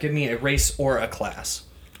 Jeff, give me a race or a class.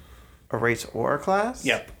 A race or a class?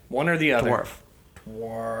 Yep. One or the other. Dwarf.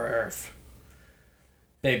 Dwarf.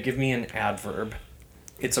 Babe, give me an adverb.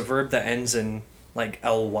 It's a verb that ends in like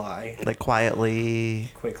ly. Like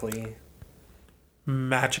quietly. Quickly.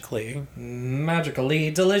 Magically.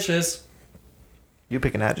 Magically delicious. You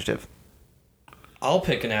pick an adjective. I'll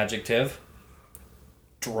pick an adjective.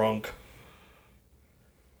 Drunk.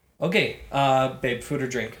 Okay, babe, food or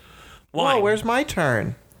drink? Wine. Whoa, where's my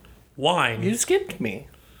turn? Wine. You skipped me.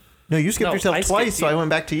 No, you skipped No, yourself I twice, skipped so you. I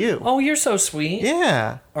went back to you. Oh, you're so sweet.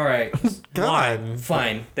 Yeah. All right, God. Wine.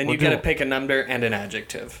 fine. Then you We'll get to do- pick a number and an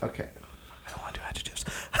adjective. Okay. I don't want to do adjectives.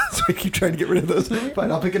 So I keep trying to get rid of those.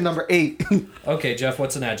 Fine, I'll pick a number 8. Okay, Jeff,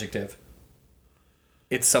 what's an adjective?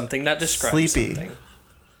 It's something that describes Sleepy. something.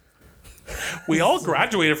 We all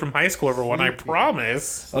graduated from high school, everyone, I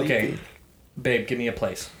promise. Okay, Sleepy. babe, give me a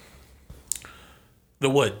place. The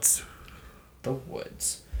woods. The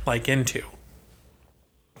woods. Like into.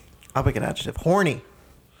 I'll pick an adjective. Horny.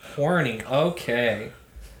 Horny. Okay.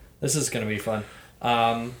 This is going to be fun.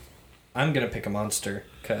 I'm going to pick a monster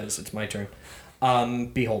because it's my turn.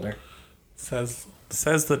 Beholder. Says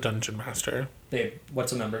the dungeon master. Babe,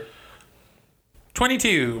 what's a number?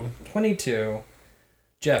 22. 22.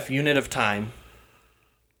 Jeff, unit of time.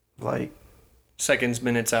 Like Seconds,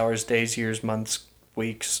 minutes, hours, days, years, months,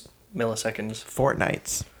 weeks, milliseconds.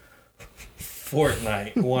 fortnights.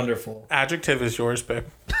 Fortnight. Wonderful. Adjective is yours, babe.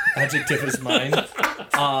 Adjective is mine.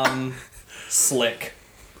 Slick.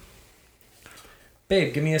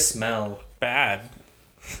 Babe, give me a smell. Bad.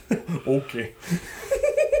 Okay.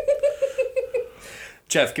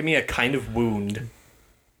 Jeff, give me a kind of wound.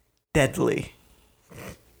 Deadly.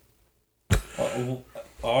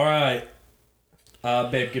 All right.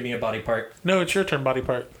 Babe, give me a body part. No, it's your turn, body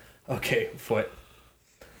part. Okay, foot.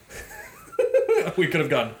 We could have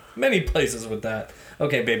gone many places with that.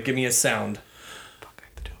 Okay, babe, give me a sound. Fuck, I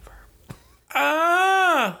have to do a verb.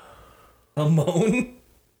 Ah! A moan?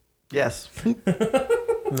 Yes.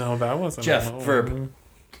 No, that wasn't. Jeff, a- verb.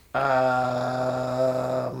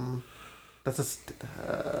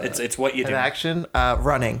 That's It's what you an do. action.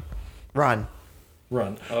 Running. Run.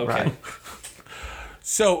 Run. Okay. Run.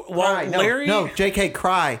 So, while Cry. No, Larry. no, JK,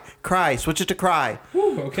 cry. Cry. Switch it to cry.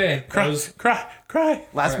 Whew, okay. Cry, cry.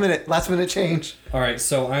 Last minute change. All right,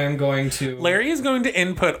 so I am going to... Larry is going to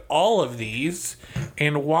input all of these,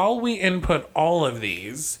 and while we input all of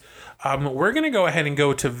these, we're going to go ahead and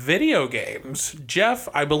go to video games. Jeff,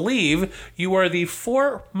 I believe you are the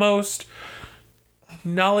foremost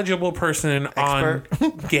knowledgeable person on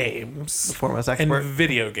games Foremost and expert.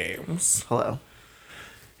 video games. Hello.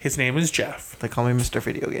 His name is Jeff. They call me Mr.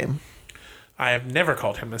 Video Game. I have never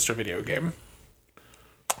called him Mr. Video Game.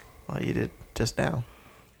 Well, you did just now.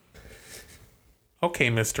 Okay,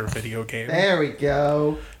 Mr. Video Game. There we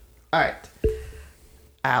go. All right.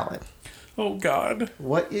 Alan, Oh, God.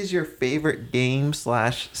 what is your favorite game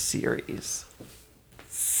 / series?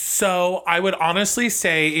 So I would honestly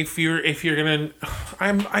say if you're gonna,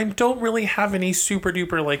 I don't really have any super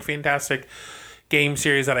duper like fantastic game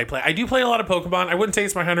series that I play. I do play a lot of Pokemon. I wouldn't say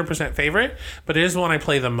it's my 100% favorite, but it is one I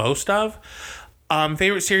play the most of.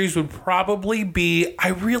 Favorite series would probably be, I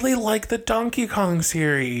really like the Donkey Kong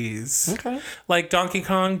series. Okay. Like Donkey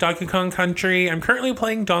Kong Country. I'm currently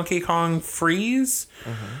playing Donkey Kong Freeze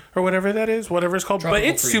or whatever that is, whatever it's called. But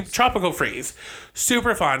it's Tropical Freeze.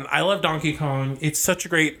 Super fun. I love Donkey Kong. It's such a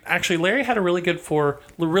great. Actually, Larry had a really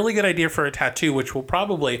good idea for a tattoo, which will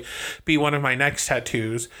probably be one of my next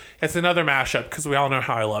tattoos. It's another mashup because we all know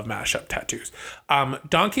how I love mashup tattoos.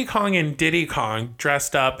 Donkey Kong and Diddy Kong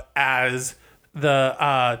dressed up as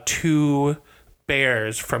the two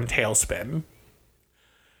bears from Tailspin.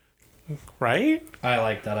 Right? I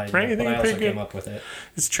like that idea, Right? but I also came up with it.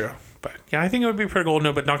 It's true. But yeah, I think it would be pretty cool.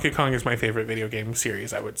 No, but Donkey Kong is my favorite video game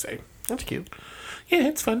series, I would say. That's cute. Yeah,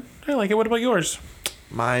 it's fun. I like it. What about yours?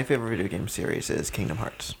 My favorite video game series is Kingdom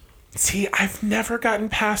Hearts. See, I've never gotten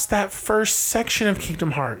past that first section of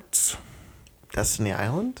Kingdom Hearts. Destiny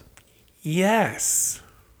Island? Yes.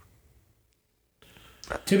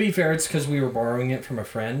 To be fair, it's because we were borrowing it from a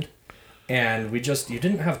friend, and you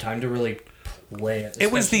didn't have time to really play it.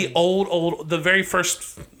 It was the the very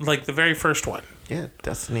first one. Yeah,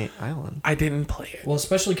 Destiny Island. I didn't play it. Well,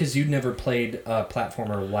 especially because you'd never played a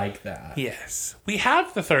platformer like that. Yes. We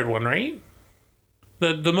have the third one, right?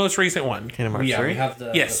 The most recent one. Kingdom Hearts Yeah, 3? we have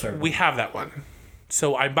the Yes, the third we one. have that one.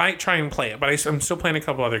 So I might try and play it, but I'm still playing a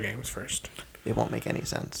couple other games first. It won't make any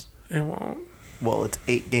sense. It won't. Well, it's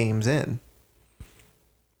 8 games in.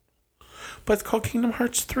 But it's called Kingdom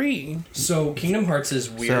Hearts 3. So Kingdom Hearts is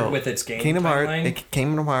weird So, with its game Kingdom timeline.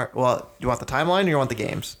 Kingdom Hearts. Well, you want the timeline or you want the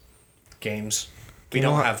games? Games. We Kingdom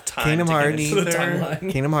don't Heart- have time Kingdom to Hearts- get into the Neither.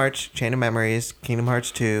 timeline. Kingdom Hearts, Chain of Memories, Kingdom Hearts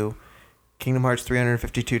 2, Kingdom Hearts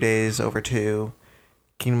 352 Days over 2,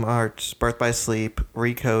 Kingdom Hearts Birth by Sleep,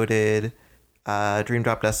 Recoded, Dream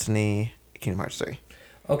Drop Destiny, Kingdom Hearts 3.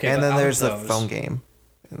 Okay, And but then out of there's the those- phone game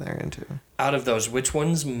in there too. Out of those, which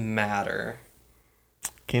ones matter?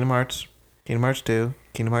 Kingdom Hearts 2,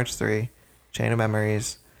 Kingdom Hearts 3, Chain of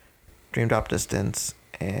Memories, Dream Drop Distance,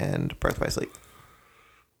 and Birth by Sleep.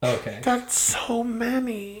 Okay. That's so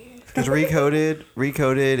many. Because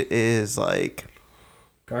Recoded is like...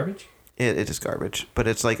 Garbage? It is garbage, but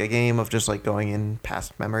it's like a game of just like going in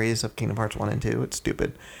past memories of Kingdom Hearts 1 and 2. It's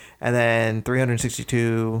stupid. And then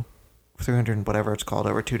 300 whatever it's called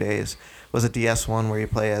over 2 days was a DS one where you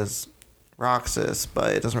play as Roxas,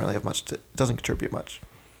 but it doesn't really have much it doesn't contribute much.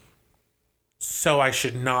 So I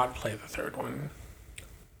should not play the third one.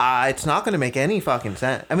 It's not going to make any fucking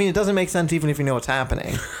sense. I mean, it doesn't make sense even if you know what's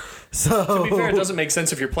happening. So To be fair, it doesn't make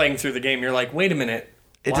sense if you're playing through the game. You're like, wait a minute.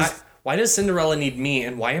 Why does Cinderella need me,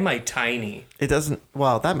 and why am I tiny? It doesn't.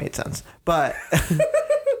 Well, that made sense, but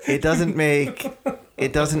it doesn't make.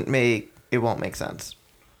 It won't make sense.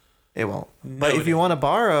 It won't. But if you want to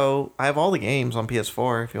borrow, I have all the games on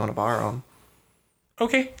PS4. If you want to borrow them,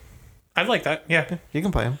 Okay. I'd like that. Yeah. you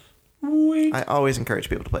can play them. Wait. I always encourage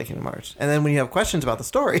people to play Kingdom Hearts, and then when you have questions about the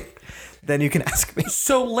story, then you can ask me.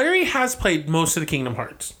 So Larry has played most of the Kingdom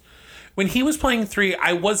Hearts. When he was playing 3,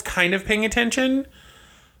 I was kind of paying attention,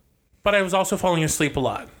 but I was also falling asleep a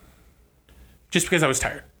lot. Just because I was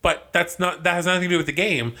tired. But that has nothing to do with the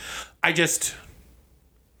game. I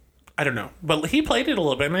don't know. But he played it a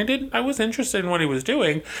little bit, and I was interested in what he was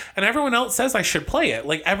doing. And everyone else says I should play it.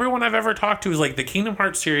 Like, everyone I've ever talked to is like, the Kingdom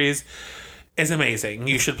Hearts series is amazing.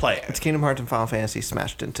 You should play it. It's Kingdom Hearts and Final Fantasy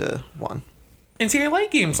smashed into one. And see, I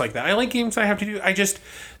like games like that. I like games I have to do. I just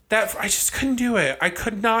couldn't do it. I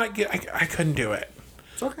couldn't do it.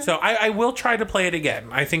 Okay. So I will try to play it again.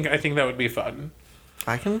 I think that would be fun.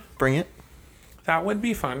 I can bring it. That would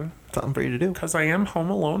be fun Something for you to do. because I am home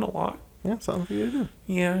alone a lot. Yeah, something for you to do.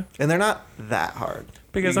 Yeah, And they're not that hard.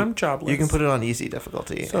 because I'm jobless. You can put it on easy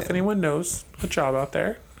difficulty. So if and anyone knows a job out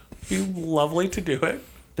there, it'd be lovely to do it.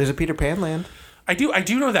 there's a Peter Pan land. I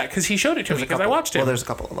do know that because he showed it to me because I watched him. Well, there's a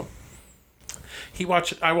couple of them.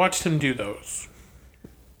 I watched him do those.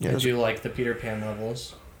 Yeah, I there's, do like the Peter Pan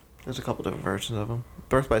levels. there's a couple different versions of them.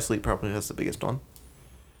 Birth by Sleep probably has the biggest one.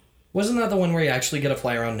 Wasn't that the one where you actually get to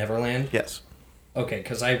fly around Neverland? Yes, Okay,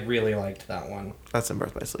 because I really liked that one. that's in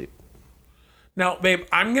Birth by Sleep. Now, babe,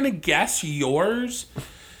 I'm gonna guess yours.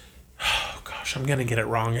 Oh gosh, I'm gonna get it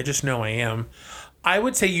wrong. I just know I am. I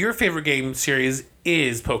would say your favorite game series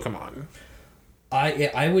is Pokemon.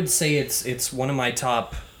 I would say it's one of my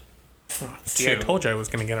top See, I two. told you I was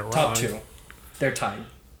gonna get it wrong. Top 2. They're tied.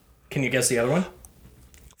 Can you guess the other one?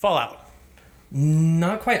 Fallout.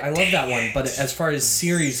 Not quite. I love that one, but as far as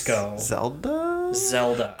series go, Zelda?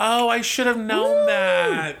 Zelda. Oh, I should have known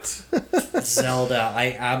that. Zelda,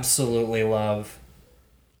 I absolutely love.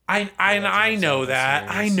 I know that.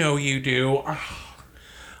 series. I know you do. Oh,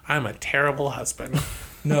 I'm a terrible husband.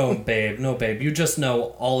 No, babe. No, babe. You just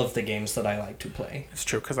know all of the games that I like to play. It's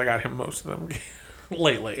true, because I got him most of them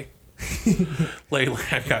lately. Lately,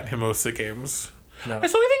 I've gotten him most of the games. No.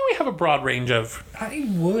 So I think we have a broad range of I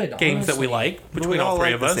would. games that we honestly. like But between we all three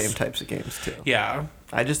like of the us. same types of games too. Yeah.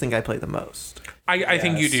 I just think I play the most. I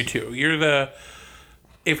think you Yes. do too. You're the...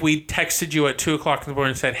 If we texted you at 2 o'clock in the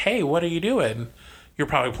morning and said, hey, what are you doing? You're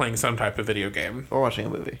probably playing some type of video game Or watching a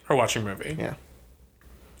movie. or watching a movie. Yeah.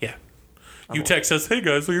 Yeah. You text us, hey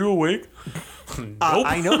guys, are you awake? Nope.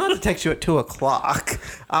 I know not to text you at 2 o'clock.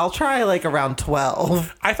 I'll try like around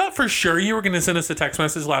 12. I thought for sure you were going to send us a text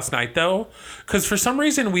message last night, though, because for some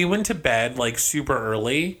reason we went to bed like super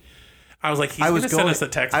early. I was like, he's going to send us a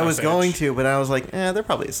text message. I was going to, but I was like, they're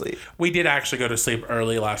probably asleep. We did actually go to sleep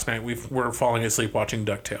early last night. We're falling asleep watching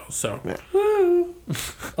DuckTales. So Yeah.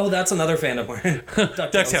 Oh, that's another fan of mine.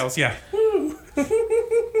 DuckTales, yeah.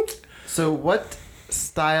 So what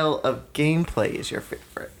style of gameplay is your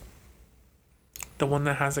favorite? The one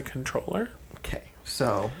that has a controller. Okay.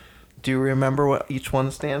 So do you remember what each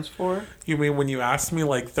one stands for? You mean when you asked me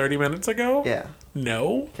like 30 minutes ago? Yeah.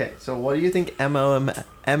 No. Okay. So what do you think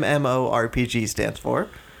MMORPG stands for?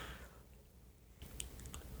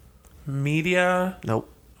 Media.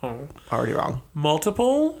 Nope. Oh. Already wrong.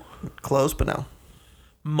 Multiple. Close, but no.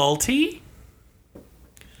 Multi.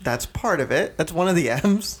 That's part of it. That's one of the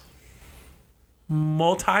M's.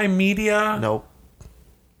 Multimedia. Nope.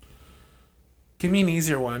 Give me an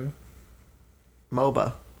easier one.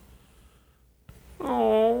 MOBA.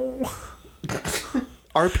 Oh.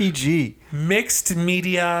 RPG. Mixed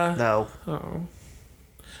media. No. Oh.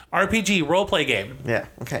 RPG, roleplay game. Yeah.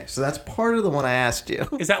 Okay. So that's part of the one I asked you.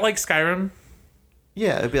 Is that like Skyrim?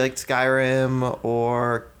 Yeah, it'd be like Skyrim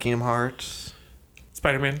or Kingdom Hearts.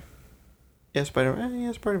 Spider-Man? Yeah, Spider-Man.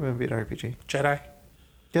 Yeah, Spider-Man would be an RPG. Jedi?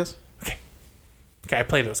 Yes. Okay. Okay, I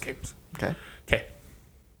play those games. Okay. Okay.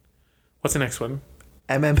 What's the next one?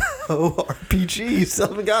 MMORPG. You still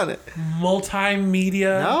haven't gotten it.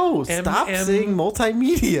 Multimedia. No, stop saying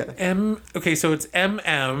multimedia. Okay, so it's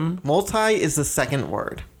MM. Multi is the second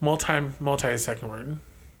word. Multi is second word.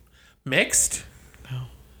 Mixed? No.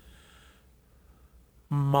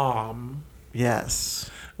 Mom.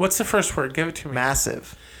 Yes. What's the first word? Give it to me.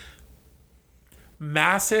 Massive.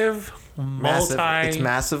 Massive. Massive. Multi. It's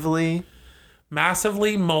massively.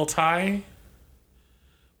 Massively multi.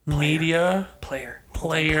 Media. Player.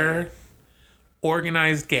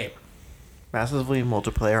 Organized game. Massively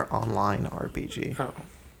multiplayer online RPG. Oh.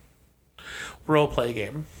 Roleplay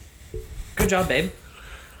game. Good job, babe.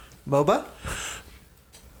 MOBA?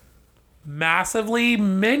 Massively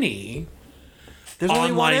mini. There's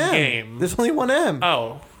only one Online M. game. There's only one M.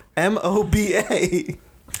 Oh. MOBA.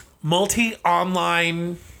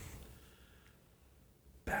 Multi-online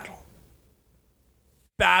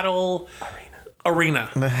battle arena.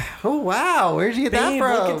 Oh, wow. Where'd you get that Babe,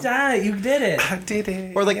 from? look at that. You did it. I did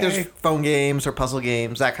it. Or like there's phone games or puzzle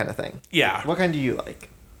games, that kind of thing. Yeah. What kind do you like?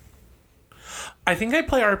 I think I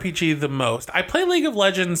play RPG the most. I play League of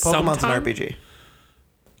Legends Pokemon's sometimes. an RPG.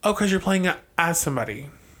 Oh, because you're playing as somebody.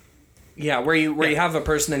 Yeah, where you have a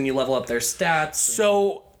person and you level up their stats.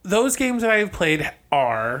 So those games that I've played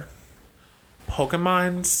are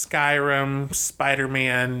Pokemon, Skyrim,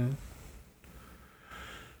 Spider-Man,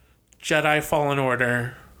 Jedi Fallen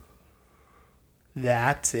Order.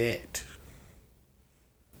 That's it.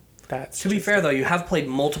 To be fair, though, you have played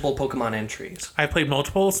multiple Pokemon entries. I played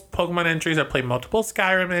multiple Pokemon entries. I played multiple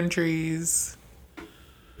Skyrim entries.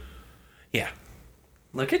 Yeah.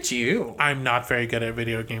 Look at you. I'm not very good at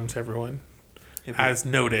video games, everyone. As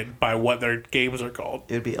noted by what their games are called.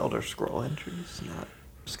 It'd be Elder Scroll entries, not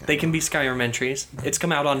Skyrim. They can be Skyrim entries. It's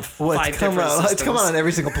come out on Well, five different systems. it's come out on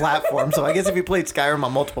every single platform, so I guess if you played Skyrim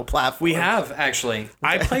on multiple platforms. We have, actually.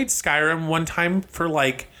 I played Skyrim one time for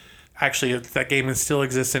actually that game is still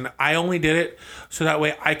existing. I only did it so that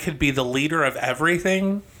way I could be the leader of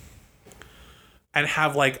everything and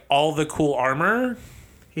have all the cool armor.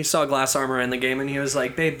 He saw glass armor in the game and he was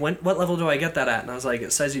like, babe, what level do I get that at? And I was like,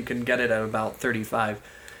 it says you can get it at about 35.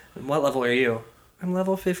 And what level are you? I'm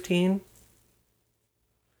level 15.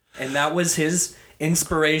 And that was his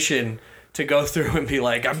inspiration to go through and be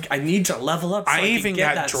like, I need to level up. So I even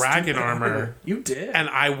get got that dragon stupid armor. You did. And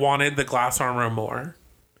I wanted the glass armor more.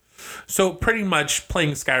 So pretty much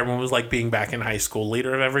playing Skyrim was like being back in high school.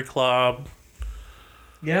 Leader of every club.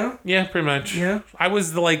 Yeah? Yeah, pretty much. Yeah. I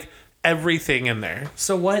was everything in there.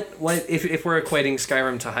 So what if we're equating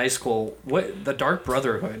Skyrim to high school, what the Dark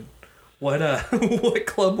Brotherhood? What what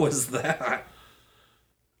club was that?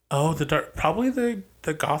 Oh, probably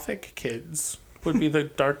the Gothic kids would be the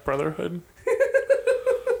Dark Brotherhood.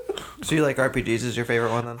 So you like RPGs as your favorite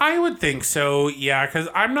one then? I would think so, yeah, because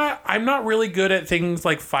I'm not really good at things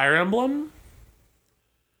like Fire Emblem.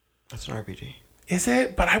 That's an RPG. Is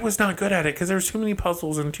it? But I was not good at it because there's too many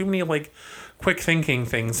puzzles and too many like quick thinking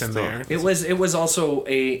things in there. It was also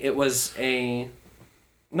a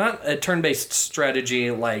not a turn-based strategy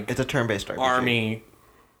like It's a turn-based RPG. army.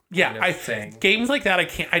 Yeah, kind of thing. games like that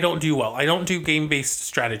I don't do well. I don't do game-based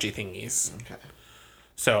strategy thingies. Okay.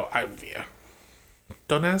 So yeah.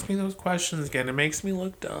 Don't ask me those questions again. It makes me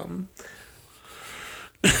look dumb.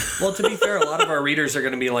 Well, to be fair, a lot of our readers are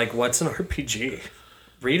going to be like, "What's an RPG?"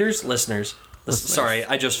 Readers, listeners. Sorry,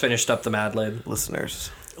 I just finished up the Mad Lib.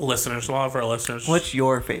 Listeners. Listeners, a lot of our listeners. What's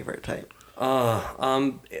your favorite type?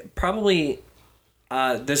 Probably.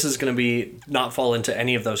 This is going to be not fall into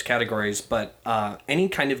any of those categories, but any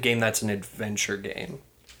kind of game that's an adventure game.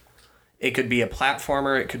 It could be a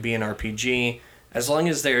platformer. It could be an RPG. As long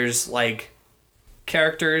as there's like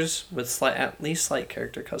characters with at least slight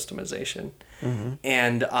character customization. Mm-hmm.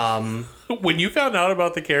 And When you found out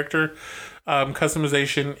about the character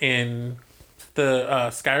customization in the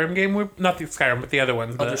Skyrim game, not the Skyrim, but the other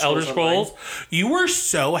one, the Elder Scrolls, you were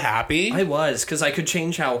so happy. I was, because I could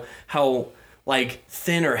change how like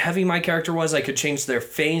thin or heavy my character was. I could change their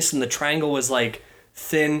face, and the triangle was like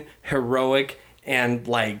thin, heroic, and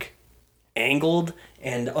like angled.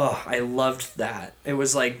 And I loved that. It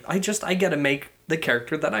was like I get to make the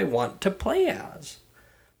character that I want to play as.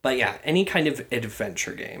 But yeah, any kind of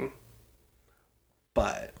adventure game.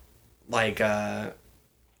 But like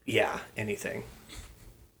yeah, anything.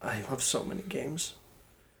 I love so many games.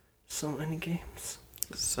 So many games.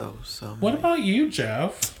 So What many. about you,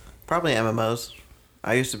 Jeff? Probably MMOs.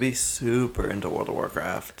 I used to be super into World of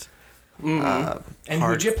Warcraft. And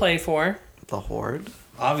who'd you play for? The Horde.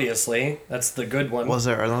 Obviously, that's the good one. Was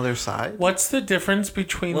there another side? What's the difference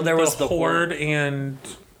between Well, there was the Horde and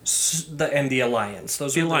The Alliance.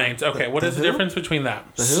 Those the were Alliance? Okay, what is the who? difference between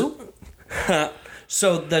that? The who?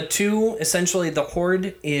 So the two, essentially, the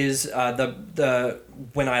Horde is the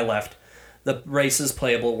when I left, the races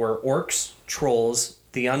playable were orcs, trolls,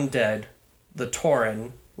 the undead, the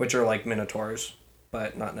Tauren, which are like minotaurs,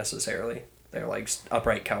 but not necessarily. They're like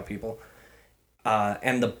upright cow people,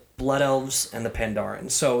 and the Blood Elves and the Pandaren.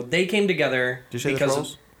 So they came together Did you say the because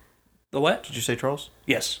trolls? the what? Did you say trolls?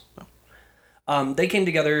 Yes. They came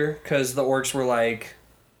together because the orcs were like,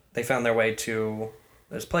 they found their way to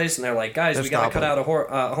this place, and they're like, guys, There's we gotta cut Goblin.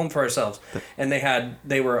 out a home for ourselves. And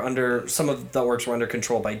they were under, some of the orcs were under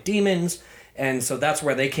control by demons, and so that's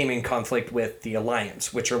where they came in conflict with the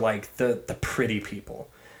Alliance, which are like the pretty people.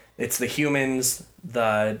 It's the humans,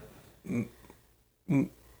 the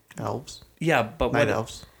Elves. yeah, but Night what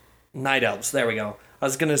elves. night elves. There we go. I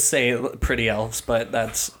was gonna say pretty elves, but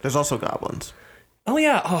that's There's also goblins. oh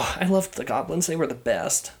yeah. Oh, I loved the goblins. They were the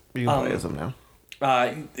best. You can play as them now.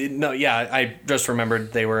 No, yeah, I just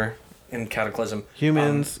remembered they were in Cataclysm.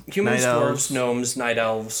 Humans, Humans, night dwarves, elves. gnomes, night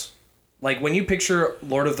elves. Like when you picture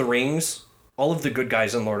Lord of the Rings, all of the good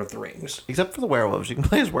guys in Lord of the Rings. Except for the werewolves. You can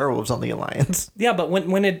play as werewolves on the Alliance. Yeah, but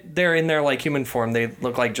when they're in their like human form, they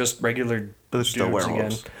look like just regular But they're still dudes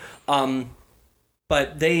werewolves. again.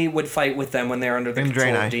 But they would fight with them when they're under the And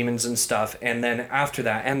control Draenei. of demons and stuff. And then after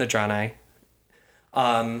that, and the Draenei,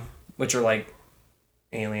 which are like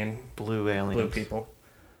alien Blue aliens. blue people.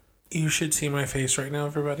 You should see my face right now,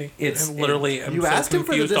 everybody. It's- I'm literally I'm You so asked him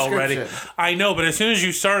for the confused already. description. I know, but as soon as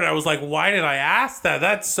you started, I was like, why did I ask that?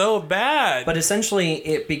 That's so bad. But essentially,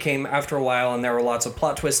 it became, after a while, and there were lots of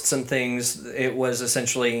plot twists and things, it was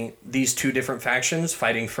essentially these two different factions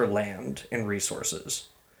fighting for land and resources.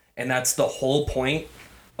 And that's the whole point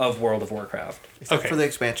of World of Warcraft. Except Okay. for the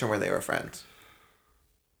expansion where they were friends.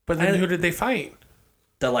 But then who did they fight?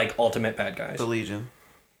 The, like, ultimate bad guys. The Legion.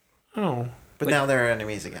 Oh. But now they're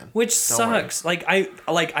enemies again. Which Don't worry. sucks. Like I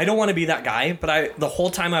don't want to be that guy, but the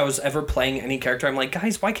whole time I was ever playing any character, I'm like,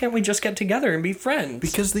 guys, why can't we just get together and be friends?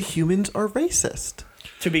 Because the humans are racist.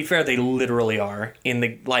 To be fair, they literally are. In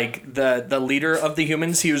the the leader of the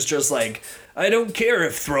humans, he was just like, I don't care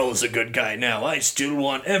if Thrall's a good guy now. I still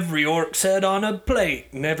want every orc's head on a plate.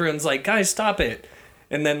 And everyone's like, guys, stop it.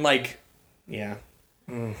 And then like, yeah,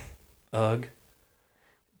 ugh.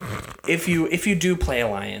 If you do play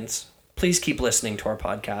Alliance, please keep listening to our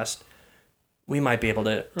podcast. We might be able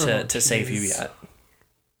to save you yet.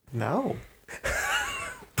 No.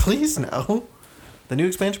 Please no. The new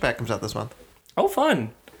expansion pack comes out this month. Oh,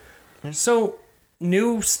 fun. So,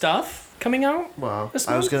 new stuff coming out? Wow. This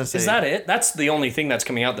I was month? gonna say Is that it? That's the only thing that's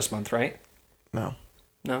coming out this month, right? No.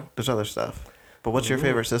 No? There's other stuff. But what's your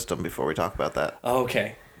favorite system before we talk about that?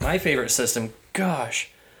 Okay. My favorite system. Gosh.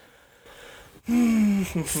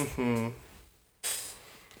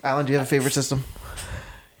 Alan, do you have a favorite system?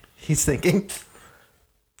 He's thinking.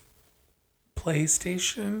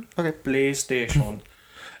 PlayStation. Okay. PlayStation.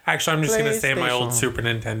 Actually, I'm just gonna say my old PlayStation. Super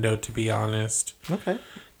Nintendo, to be honest. Okay.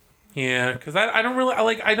 Yeah, because I don't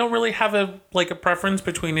really I don't really have a preference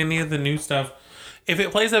between any of the new stuff. If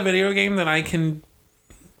it plays a video game that I can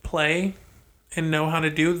play and know how to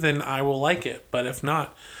do, then I will like it. But if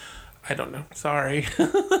not, I don't know. Sorry.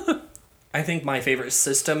 I think my favorite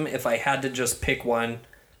system, if I had to just pick one,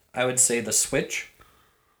 I would say the Switch.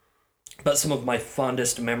 But some of my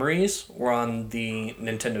fondest memories were on the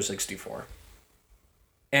Nintendo 64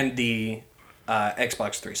 and the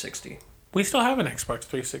Xbox 360. We still have an Xbox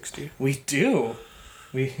 360. We do.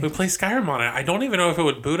 We play Skyrim on it. I don't even know if it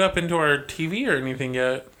would boot up into our TV or anything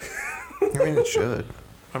yet. I mean, it should.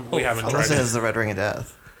 We haven't Unless tried it it. has the Red Ring of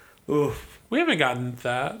Death. Oof. We haven't gotten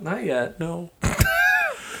that. Not yet. No.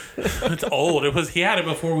 It's old. He had it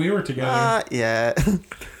before we were together. Yeah.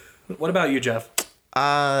 What about you, Jeff?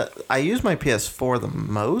 I use my PS4 the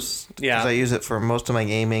most. Yeah. Because I use it for most of my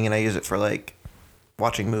gaming, and I use it for, like,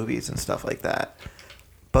 watching movies and stuff like that.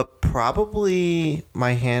 But probably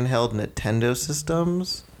my handheld Nintendo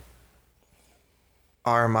systems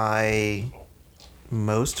are my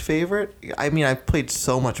most favorite. I mean, I've played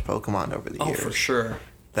so much Pokemon over the years. Oh, for sure. From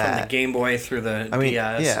the That- Game Boy through the I mean,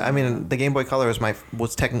 DS. yeah. I mean, the Game Boy Color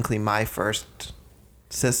was technically my first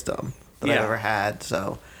system that I've Yeah. ever had.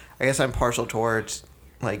 So I guess I'm partial towards,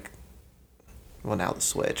 like, well, now the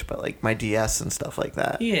Switch, but like my DS and stuff like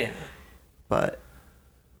that. Yeah. But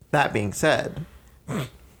that being said,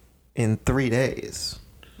 in 3 days,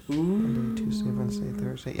 Monday, Tuesday, Wednesday,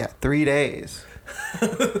 Thursday, 3 days,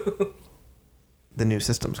 the new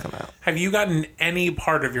systems come out. Have you gotten any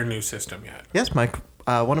part of your new system yet? Yes, my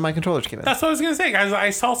one of my controllers came in. That's what I was gonna say, guys. I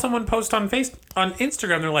saw someone post on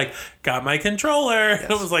Instagram. They're like, "Got my controller." It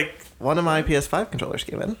was like, One of my PS5 controllers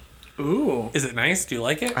came in. Ooh. "Is it nice? Do you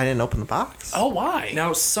like it?" I didn't open the box. Oh, why? Now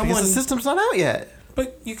because someone the system's not out yet.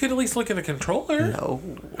 But you could at least look at the controller. No.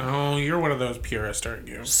 Oh, you're one of those purists, aren't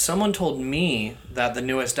you? someone told me that the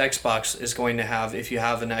newest Xbox is going to have, if you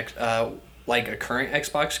have like a current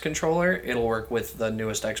Xbox controller, it'll work with the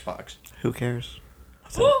newest Xbox. Who cares?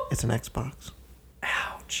 It's an Xbox.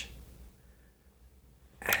 Ouch.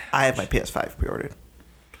 I have my PS5 pre-ordered.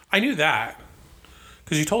 I knew that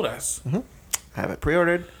because you told us. I have it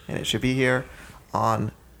pre-ordered, and it should be here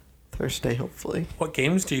on Thursday, hopefully. What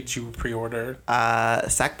games did you pre-order?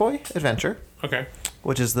 Sackboy Adventure, Okay.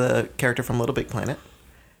 which is the character from Little Big Planet,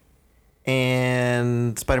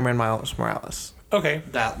 and Spider-Man Miles Morales. Okay.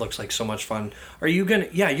 That looks like so much fun. Are you gonna?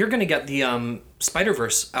 Yeah, you're gonna get the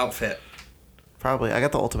Spider-Verse outfit. Probably. I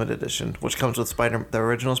got the Ultimate Edition, which comes with the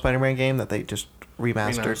original Spider-Man game that they just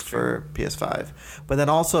remastered for PS5. But then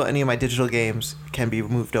also any of my digital games can be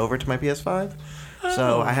moved over to my PS5.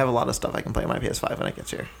 So I have a lot of stuff I can play on my PS5 when it gets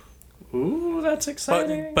here. Ooh, that's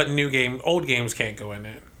exciting. But old games can't go in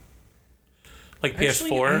it. Like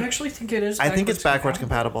PS4. I actually think it is. I think it's backwards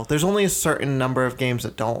compatible. There's only a certain number of games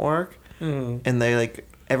that don't work. And they like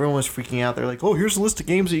everyone was freaking out. They're like, "Oh, here's a list of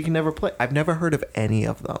games that you can never play." I've never heard of any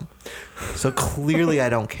of them. So clearly I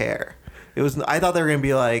don't care. I thought they were going to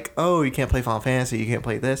be like, "Oh, you can't play Final Fantasy, you can't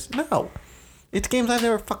play this." No. It's games I've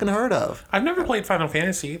never fucking heard of. I've never played Final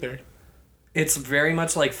Fantasy either. It's very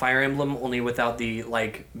much like Fire Emblem, only without the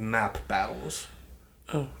like map battles.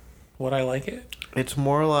 Oh, would I like it? It's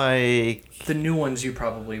more like The new ones you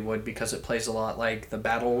probably would because it plays a lot like the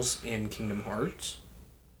battles in Kingdom Hearts.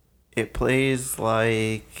 it plays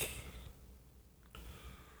like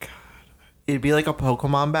God. It'd be like a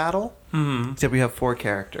Pokemon battle, except we have 4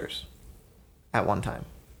 characters at one time.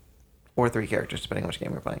 Or 3 characters, depending on which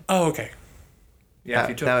game we're playing. Oh, okay. Yeah, That- if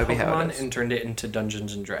you took that would be how it Pokemon is. and turned it into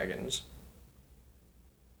Dungeons and Dragons.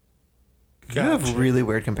 You have Gotcha. really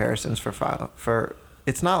weird comparisons for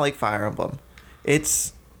it's not like Fire Emblem.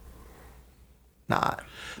 It's not.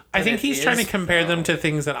 I think it he's trying to is, compare them to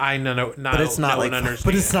things that I know, But it's not like understand.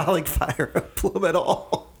 but it's not like Fire Emblem at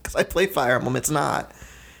all. Cuz I play Fire Emblem, it's not.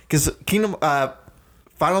 Cuz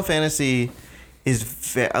Final Fantasy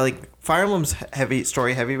is like Fire Emblem's heavy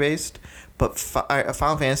based, but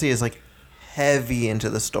Final Fantasy is like heavy into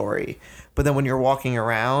the story. But then when you're walking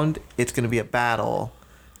around, it's going to be a battle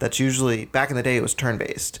that's usually, back in the day, it was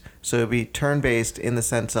turn-based. So it'd be turn-based in the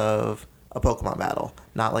sense of a Pokemon battle,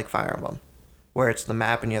 not like Fire Emblem, where it's the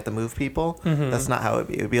map and you have to move people. That's not how it would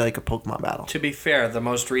be. It would be like a Pokemon battle. To be fair, the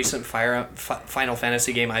most recent Final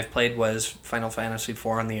Fantasy game I've played was Final Fantasy IV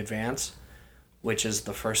on the Advance, which is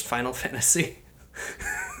the first Final Fantasy.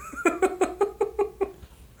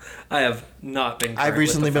 I have not been. I've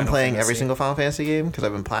recently been playing every single Final Fantasy game because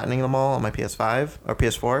I've been platining them all on my PS5 or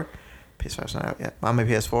PS4 PS5's not out yet. I'm on my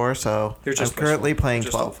PS4, so You're just I'm currently wishful. playing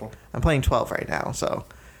Just 12. hopeful. I'm playing 12 right now, so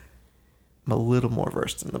I'm a little more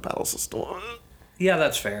versed in the battle system. Yeah,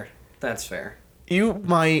 that's fair. That's fair. You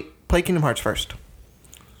might play Kingdom Hearts first.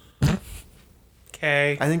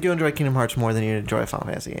 Okay. I think you enjoy Kingdom Hearts more than you enjoy a Final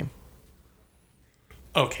Fantasy game.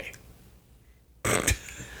 Okay.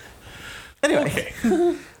 Anyway,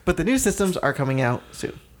 Okay. but the new systems are coming out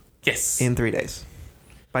soon, Yes. in 3 days.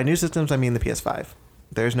 By new systems, I mean the PS5.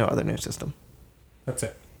 There's no other new system. That's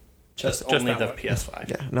it. Just Just only that the one. PS5.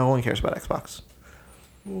 Yeah, no one cares about Xbox.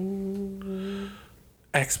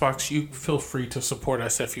 Xbox, you feel free to support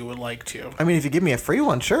us if you would like to. I mean, if you give me a free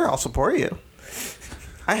one, sure, I'll support you.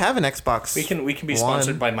 I have an Xbox. We can be One.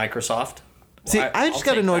 sponsored by Microsoft. See, Well, I just I'll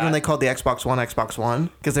got take annoyed when that. they called the Xbox One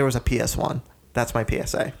because there was a PS1. That's my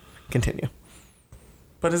PSA. Continue.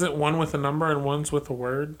 But is it one with a number and one's with a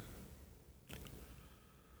word?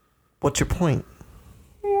 What's your point?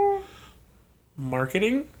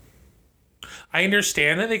 Marketing? I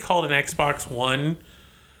understand that they called an Xbox One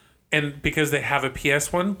and because they have a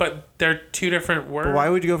PS1, but they're two different words. Why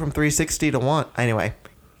would you go from 360 to one? Anyway,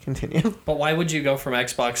 continue. But why would you go from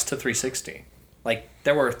Xbox to 360? Like,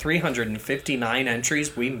 there were 359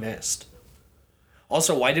 entries we missed.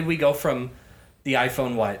 Also, why did we go from the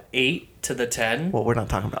iPhone, 8 to the 10 Well, we're not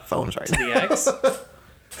talking about phones right to now. the X?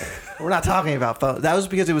 We're not talking about phones. That was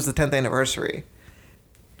because it was the 10th anniversary.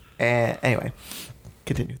 And anyway,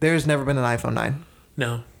 continue. There's never been an iPhone 9.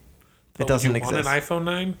 No. It doesn't Want exist. an iPhone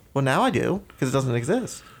 9? Well, now I do because it doesn't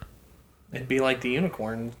exist. It'd be like the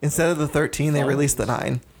unicorn. Instead of the 13, they Phones. released the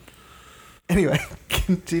 9. Anyway,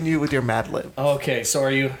 continue with your Mad Lib. Okay, so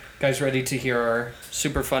are you guys ready to hear our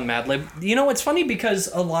super fun Mad Lib? You know, it's funny because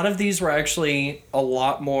a lot of these were actually a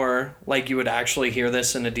lot more like you would actually hear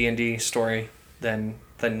this in a D&D story than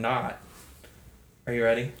not. Are you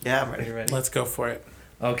ready? Yeah, I'm Are ready. you ready? Let's go for it.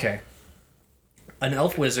 Okay. An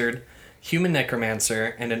elf wizard, human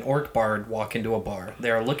necromancer, and an orc bard walk into a bar.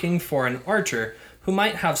 They are looking for an archer who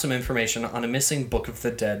might have some information on a missing Book of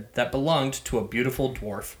the Dead that belonged to a beautiful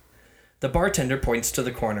dwarf. The bartender points to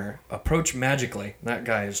the corner. Approach magically. That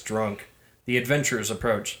guy is drunk. The adventurers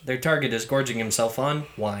approach. Their target is gorging himself on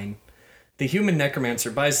wine. The human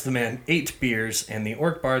necromancer buys the man 8 beers, and the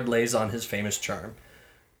orc bard lays on his famous charm.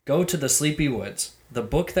 Go to the sleepy woods. The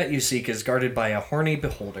book that you seek is guarded by a horny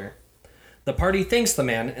beholder. The party thanks the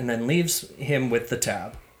man and then leaves him with the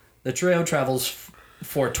tab. The trio travels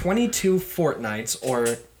for 22 fortnights,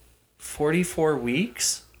 or 44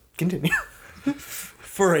 weeks? Continue.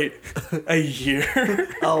 For a year.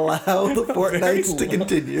 Allow the fortnights to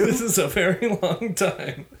continue. This is a very long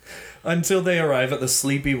time. Until they arrive at the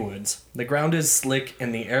sleepy woods. The ground is slick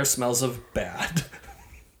and the air smells of bad.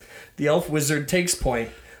 The elf wizard takes point,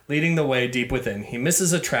 leading the way deep within. He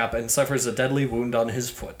misses a trap and suffers a deadly wound on his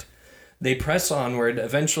foot. They press onward.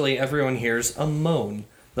 Eventually, everyone hears a moan.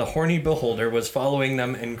 The horny beholder was following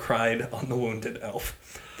them and cried on the wounded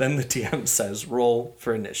elf. Then the TM says, roll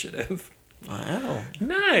for initiative. Wow.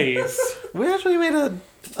 Nice. We actually made a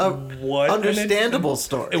What? understandable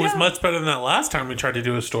story. It was much better than that last time we tried to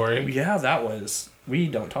do a story. Yeah, that was. We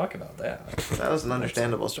don't talk about that. That was an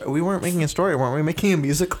understandable story. We weren't making a story, weren't we? Making a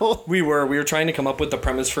musical? We were trying to come up with the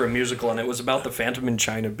premise for a musical, and it was about the Phantom in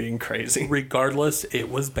China being crazy. Regardless, it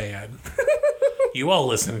was bad. You all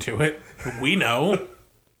listened to it. We know.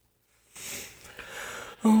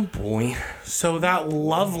 Oh boy. So that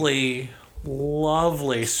lovely,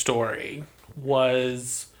 lovely story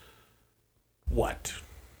was what?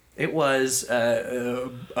 It was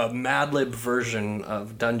a Mad Lib version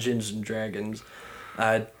of Dungeons and Dragons,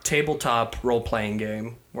 a tabletop role-playing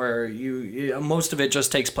game where most of it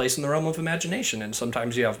just takes place in the realm of imagination, and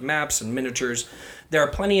sometimes you have maps and miniatures. There are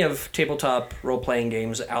plenty of tabletop role-playing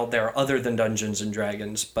games out there other than Dungeons and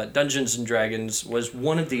Dragons, but Dungeons and Dragons was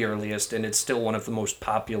one of the earliest, and it's still one of the most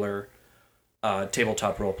popular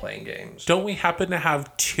tabletop role-playing games. Don't we happen to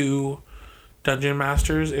have 2 dungeon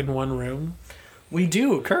masters in one room? We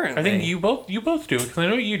do currently. I think you both do it because I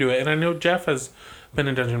know you do it, and I know Jeff has been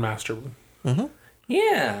a dungeon master.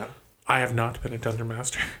 Yeah. I have not been a dungeon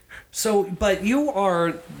master. So, but you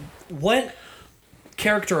are. What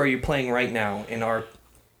character are you playing right now in our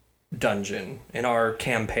dungeon, in our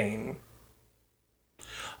campaign?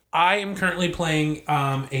 I am currently playing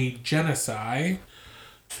a genocide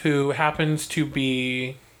who happens to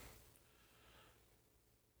be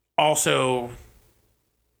also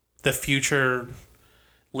the future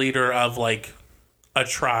leader of like a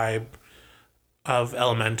tribe of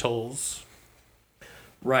elementals.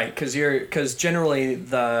 Right, because generally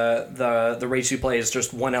the race you play is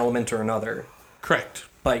just one element or another. Correct.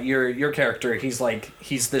 But your character,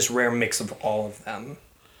 he's this rare mix of all of them.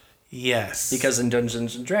 Yes. Because in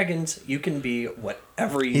Dungeons and Dragons, you can be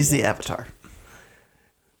whatever you He's want. the Avatar.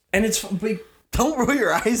 And it's like, Don't roll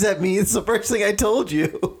your eyes at me. It's the first thing I told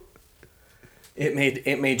you. it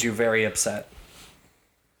made you very upset.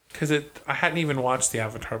 Because I hadn't even watched the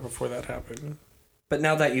Avatar before that happened. But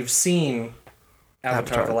now that you've seen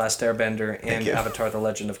Avatar: The Last Airbender and you. Avatar: The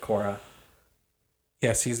Legend of Korra,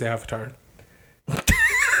 Yes, he's the Avatar.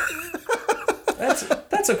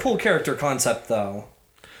 that's a cool character concept, though.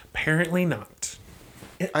 Apparently not.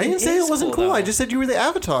 I didn't say is it wasn't cool. though. I just said you were the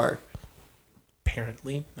Avatar.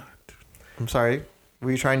 Apparently not. I'm sorry.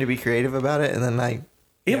 Were you trying to be creative about it? And then I...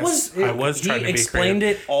 Yes, I was trying to be explained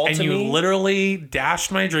creative. it all and to you me. literally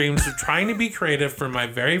dashed my dreams of trying to be creative for my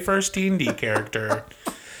very first D&D character,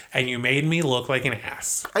 and you made me look like an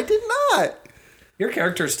ass. I did not. Your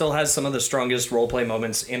character still has some of the strongest roleplay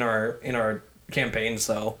moments in our campaigns,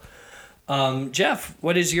 though. Jeff,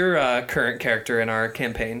 what is your current character in our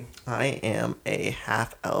campaign I am a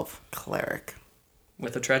half-elf cleric.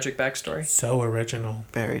 with a tragic backstory? So original.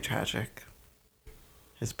 Very tragic.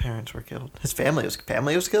 His parents were killed. His family was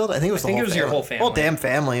killed? I think it was I think it was your whole family. Whole damn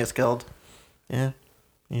family is killed. Yeah.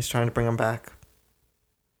 He's trying to bring them back.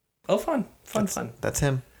 Oh, fun. That's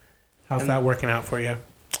him. How's that working out for you?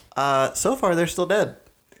 So far they're still dead.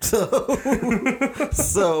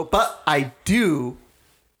 So but I do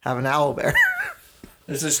have an owlbear.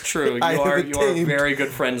 This is true. I You have are attained- very good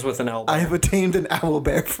friends with an owl. I have attained an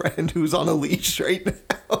owlbear friend who's on a leash right now.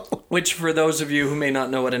 Which, for those of you who may not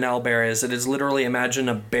know what an owl bear is, it is literally imagine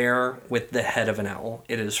a bear with the head of an owl.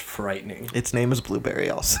 It is frightening. Its name is Blueberry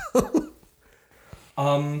also.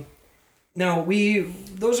 Now,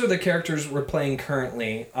 those are the characters we're playing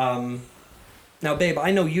currently. Now, babe,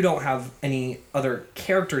 I know you don't have any other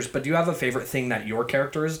characters, but do you have a favorite thing that your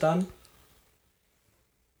character has done?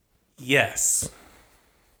 Yes.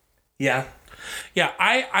 Yeah. Yeah,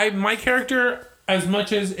 my character, as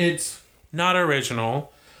much as it's not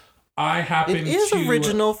original, I happen It is to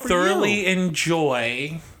original for thoroughly you.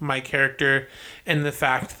 enjoy my character and the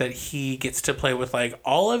fact that he gets to play with like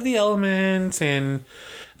all of the elements and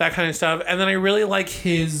that kind of stuff. And then I really like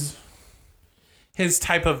his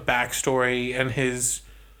type of backstory and his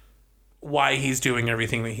why he's doing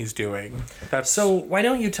everything that he's doing. So why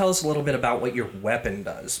don't you tell us a little bit about what your weapon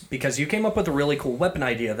does? Because you came up with a really cool weapon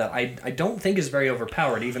idea that I don't think is very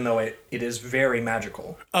overpowered, even though it is very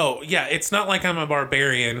magical. Oh, yeah, it's not like I'm a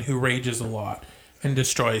barbarian who rages a lot and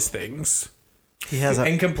destroys things. He has a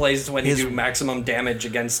And complains when you his- do maximum damage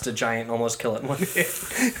against a giant and almost kill it in one hit.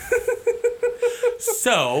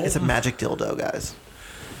 So, it's a magic dildo, guys.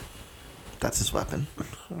 That's his weapon.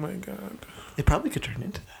 oh my god. It probably could turn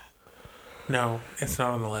into that. No, it's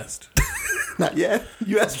not on the list. Not yet.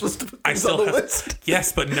 You asked us to put I things still on the have, list.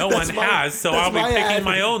 yes, but no one That's my- has, so that's I'll be my picking ad.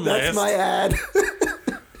 my own That's list. my ad.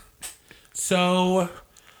 So,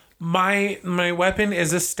 my weapon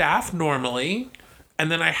is a staff normally,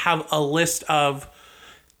 and then I have a list of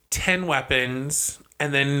 10 weapons,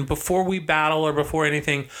 and then before we battle or before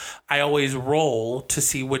anything, I always roll to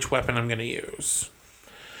see which weapon I'm going to use.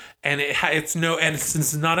 And it's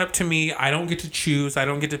not up to me. I don't get to choose. I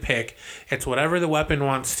don't get to pick. It's whatever the weapon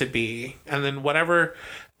wants to be, and then whatever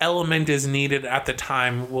element is needed at the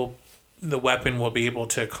time the weapon will be able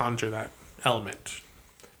to conjure that element.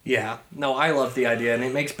 Yeah. No, I love the idea, and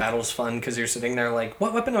it makes battles fun because you're sitting there like,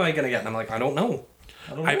 what weapon am I going to get? And I'm like, I don't know. I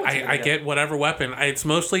don't know. what you're I gonna get whatever weapon. It's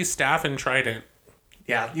mostly staff and trident.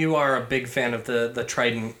 Yeah, you are a big fan of the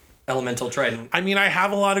trident, elemental trident. I mean, I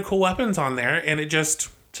have a lot of cool weapons on there, and it just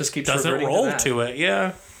Just keeps doesn't reverting roll that. to it.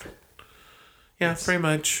 Yeah. Yeah, pretty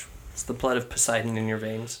much. It's the blood of Poseidon in your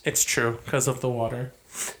veins. It's true because of the water.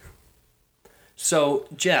 So,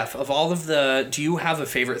 Jeff, of all of do you have a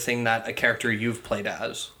favorite thing that a character you've played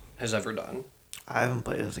as has ever done? I haven't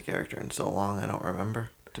played as a character in so long, I don't remember,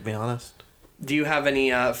 to be honest. Do you have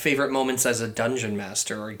any favorite moments as a dungeon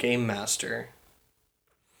master or game master?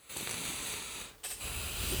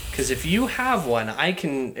 Because if you have one, I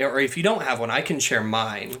can, or if you don't have one, I can share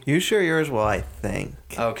mine. You share yours? Well, I think.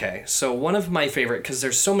 Okay, so one of my favorite, because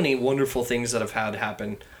there's so many wonderful things that have had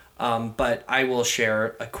happen, but I will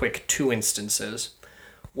share a quick 2 instances.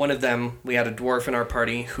 One of them, we had a dwarf in our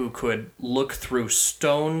party who could look through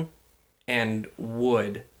stone and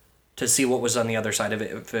wood to see what was on the other side of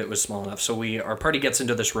it if it was small enough. So our party gets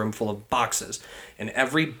into this room full of boxes, and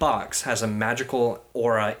every box has a magical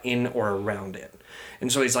aura in or around it.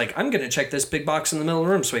 And so he's like, I'm going to check this big box in the middle of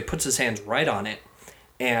the room. So he puts his hands right on it,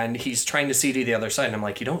 and he's trying to see to the other side. And I'm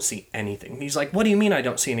like, you don't see anything. He's like, what do you mean I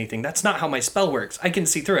don't see anything? That's not how my spell works. I can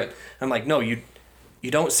see through it. I'm like, no, you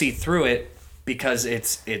don't see through it because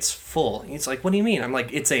it's full. He's like, what do you mean? I'm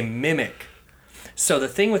like, it's a mimic. So the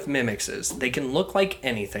thing with mimics is they can look like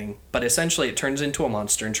anything, but essentially it turns into a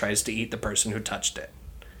monster and tries to eat the person who touched it.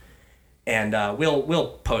 And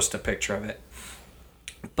we'll post a picture of it.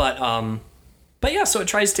 But yeah, so it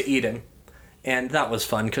tries to eat him. And that was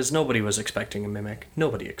fun because nobody was expecting a mimic.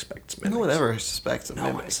 Nobody expects mimics. No one ever suspects a No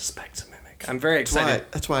mimic. one suspects a mimic. I'm very excited.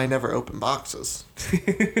 That's why I never open boxes.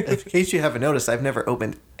 In case you haven't noticed, I've never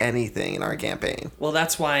opened anything in our campaign. Well,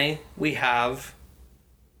 that's why we have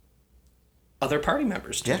other party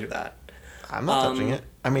members to Yeah. do that. I'm not touching it.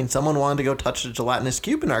 I mean, someone wanted to go touch the gelatinous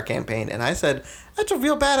cube in our campaign, and I said, that's a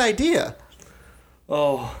real bad idea.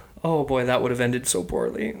 Oh boy, that would have ended so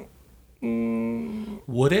poorly.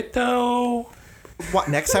 Would it though? What,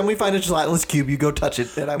 next time we find a gelatinous cube, you go touch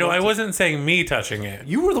it. And No, won't I touch wasn't saying me touching it. it.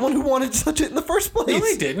 You were the one who wanted to touch it in the first place. No,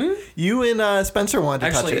 I didn't. You and Spencer wanted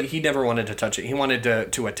to touch Actually, it. he never wanted to touch it. He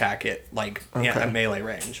wanted to attack it, like, at melee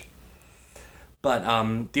range.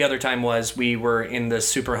 But the other time was we were in this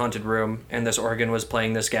super haunted room, and this organ was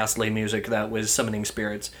playing this ghastly music that was summoning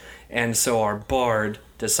spirits. And so our bard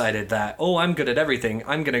decided that, I'm good at everything.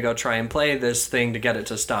 I'm going to go try and play this thing to get it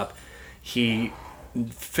to stop. He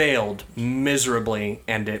failed miserably,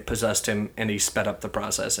 and it possessed him, and he sped up the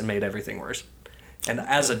process and made everything worse. And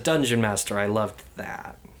as a dungeon master, I loved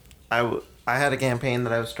that. I had a campaign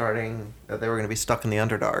that I was starting that they were going to be stuck in the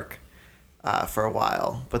Underdark for a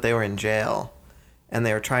while, but they were in jail, and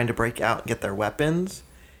they were trying to break out and get their weapons,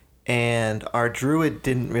 and our druid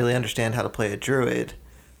didn't really understand how to play a druid,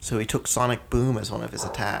 so he took Sonic Boom as one of his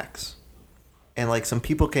attacks. And like some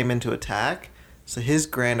people came in to attack, so his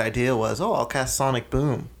grand idea was, I'll cast Sonic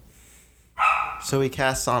Boom. So he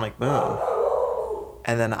cast Sonic Boom,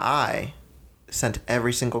 and then I sent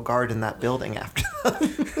every single guard in that building after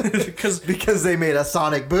them. because they made a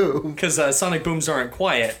Sonic Boom. Because Sonic Booms aren't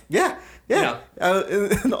quiet. Yeah.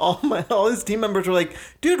 And all his team members were like,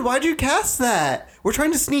 dude, why'd you cast that? We're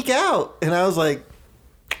trying to sneak out. And I was like,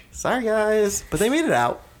 sorry, guys. But they made it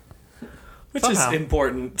out. Which Somehow. is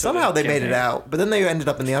important. to Somehow the they made it campaign. out. But then they ended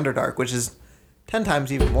up in the Underdark, which is 10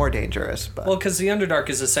 times even more dangerous. But Well, because the Underdark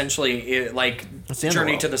is essentially like It's the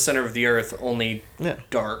Journey Underworld. to the Center of the Earth, only Yeah.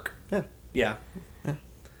 dark. yeah. Yeah.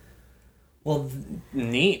 Well,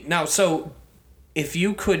 neat. Now, so if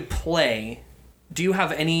you could play, do you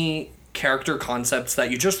have any character concepts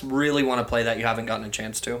that you just really want to play that you haven't gotten a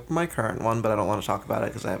chance to? My current one, but I don't want to talk about it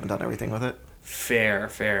because I haven't done everything with it.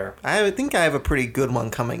 Fair. I think I have a pretty good one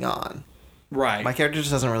coming on. Right. My character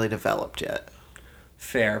just hasn't really developed yet.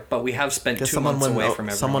 Fair. But we have spent Because 2 months away from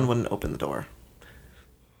everyone. someone wouldn't open the door.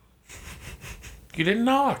 You didn't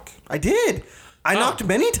knock. I did. I knocked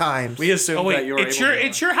many times. We assumed Oh wait, that you were it's able your to.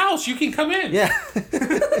 it's your house. You can come in. Yeah.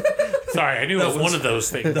 Sorry, I knew it was one of those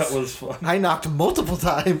things. That was fun. I knocked multiple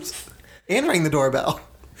times and rang the doorbell.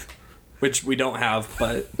 Which we don't have,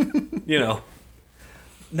 but, you know.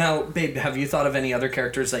 Now, babe, have you thought of any other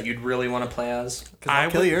characters that you'd really want to play as? I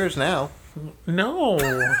Kill would, yours now. no.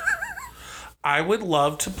 I would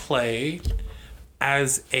love to play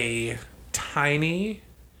as a tiny,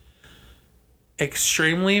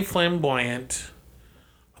 extremely flamboyant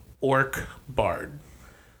orc bard.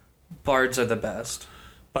 Bards are the best.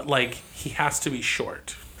 But like he has to be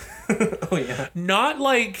short. Oh, yeah. Not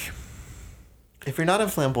like If you're not a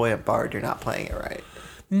flamboyant bard, you're not playing it right.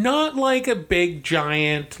 not like a big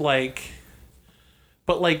giant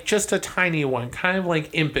but like just a tiny one, kind of like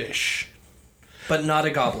impish, But not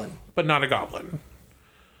a goblin. but not a goblin.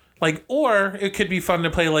 Like, or it could be fun to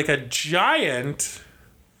play like a giant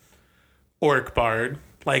orc bard,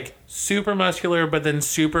 like super muscular but then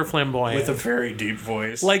super flamboyant. With a very deep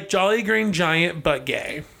voice. like Jolly Green Giant but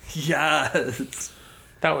gay. Yes.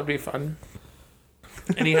 That would be fun.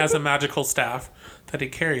 And he has a magical staff that he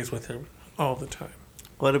carries with him all the time.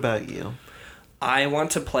 What about you? I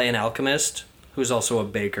want to play an alchemist who's also a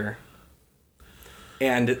baker.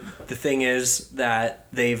 And the thing is that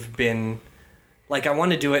they've been... Like, I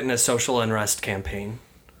want to do it in a social unrest campaign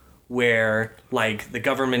where, like, the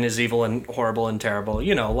government is evil and horrible and terrible,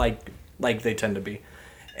 you know, like they tend to be.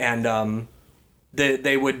 And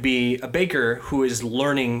they would be a baker who is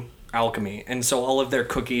learning alchemy. And so all of their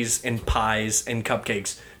cookies and pies and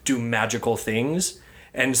cupcakes do magical things.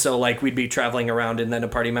 And so, like, we'd be traveling around and then a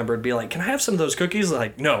party member would be like, can I have some of those cookies?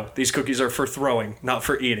 Like, no, these cookies are for throwing, not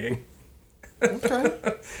for eating. Okay.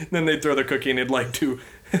 Then they'd throw the cookie and it'd, like, do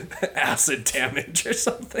acid damage or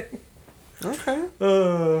something. Okay.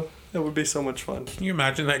 That would be so much fun. Can you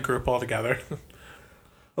imagine that group all together?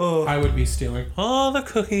 Oh, I would be stealing all the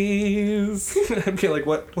cookies. I'd be like,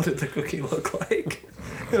 what did the cookie look like?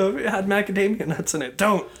 It had macadamia nuts in it.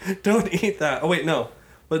 Don't eat that. Oh, wait, no.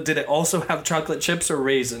 But did it also have chocolate chips or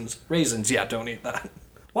raisins? Raisins, yeah, don't eat that.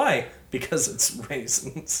 Why? because it's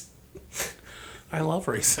raisins. I love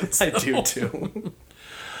raisins. I do too.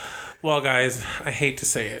 Well, guys, I hate to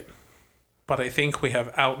say it, but I think we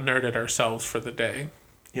have out-nerded ourselves for the day.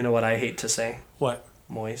 You know what I hate to say? What?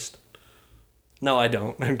 Moist. No, I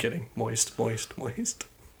don't. I'm kidding. Moist, moist, moist.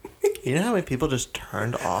 You know how many people just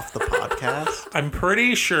turned off the podcast? I'm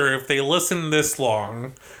pretty sure if they listen this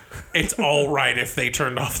long, it's all right if they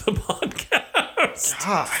turned off the podcast.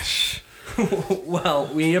 Gosh. Well,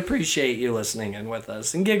 we appreciate you listening in with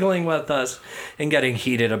us and giggling with us and getting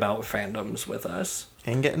heated about fandoms with us.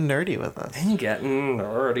 And getting nerdy with us. And getting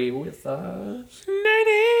nerdy with us.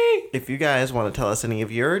 Nerdy! If you guys want to tell us any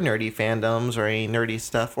of your nerdy fandoms or any nerdy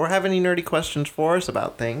stuff or have any nerdy questions for us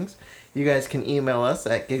about things, you guys can email us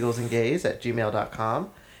at gigglesandgays@gmail.com.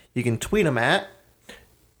 You can tweet them at.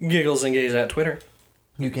 Giggles and Gays at Twitter.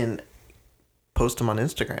 You can post them on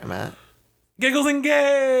Instagram at. Giggles and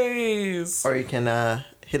Gays! Or you can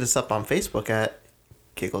hit us up on Facebook at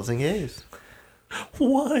Giggles and Gays.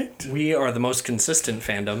 What? We are the most consistent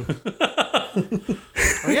fandom.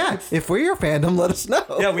 Oh yeah, if we're your fandom, let us know.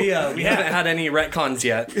 Yeah, we haven't had any retcons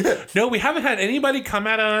yet. No, we haven't had anybody come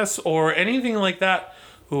at us or anything like that.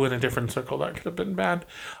 Ooh, in a different circle, that could have been bad.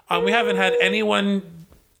 We haven't had anyone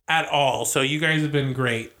at all, so you guys have been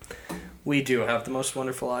great. We do have the most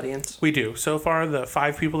wonderful audience. We do. So far, the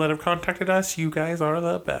 5 people that have contacted us, you guys are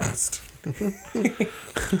the best.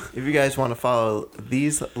 If you guys want to follow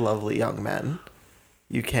these lovely young men,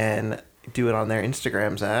 you can do it on their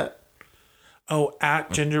Instagrams at. Oh,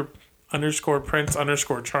 at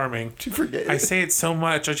ginger_prince_charming. You forget. I say it so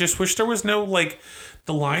much. I just wish there was no, like,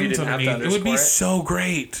 the lines didn't have to underneath. It would be underscore it? so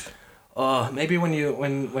great. Maybe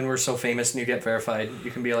when we're so famous and you get verified,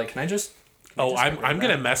 you can be like, can I just... Oh, I'm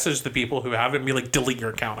going to message the people who have it and be like, delete your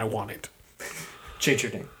account. I want it. Change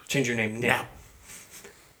your name. Change your name now.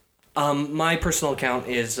 Now. My personal account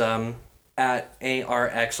is at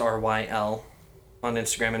ARXRYL on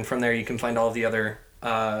Instagram, and from there you can find all of the other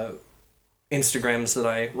Instagrams that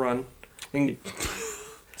I run.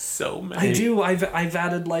 So many. I do. I've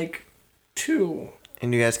added like 2.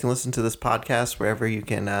 And you guys can listen to this podcast wherever you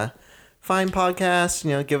can find podcasts.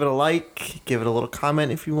 You know, give it a like, give it a little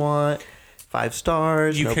comment if you want. 5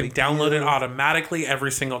 stars. You no can big download deal. it automatically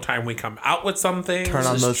every single time we come out with something. Turn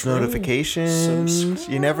on is those true. notifications.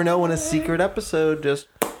 You never know when a secret episode just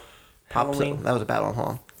pops Halloween. up. That was a bad one. Hold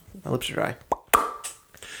on. My lips are dry.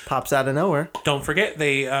 Pops out of nowhere. Don't forget,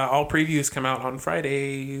 they all previews come out on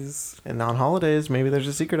Fridays. And on holidays, maybe there's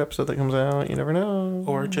a secret episode that comes out. You never know.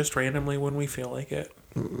 Or just randomly when we feel like it.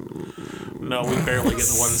 No, we barely get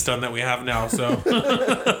the ones done that we have now,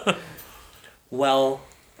 so. Well,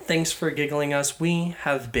 thanks for giggling us. We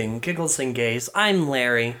have been Giggles and Gays. I'm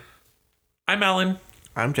Larry. I'm Alan.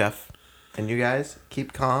 I'm Jeff. And you guys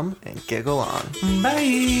keep calm and giggle on.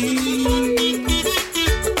 Bye.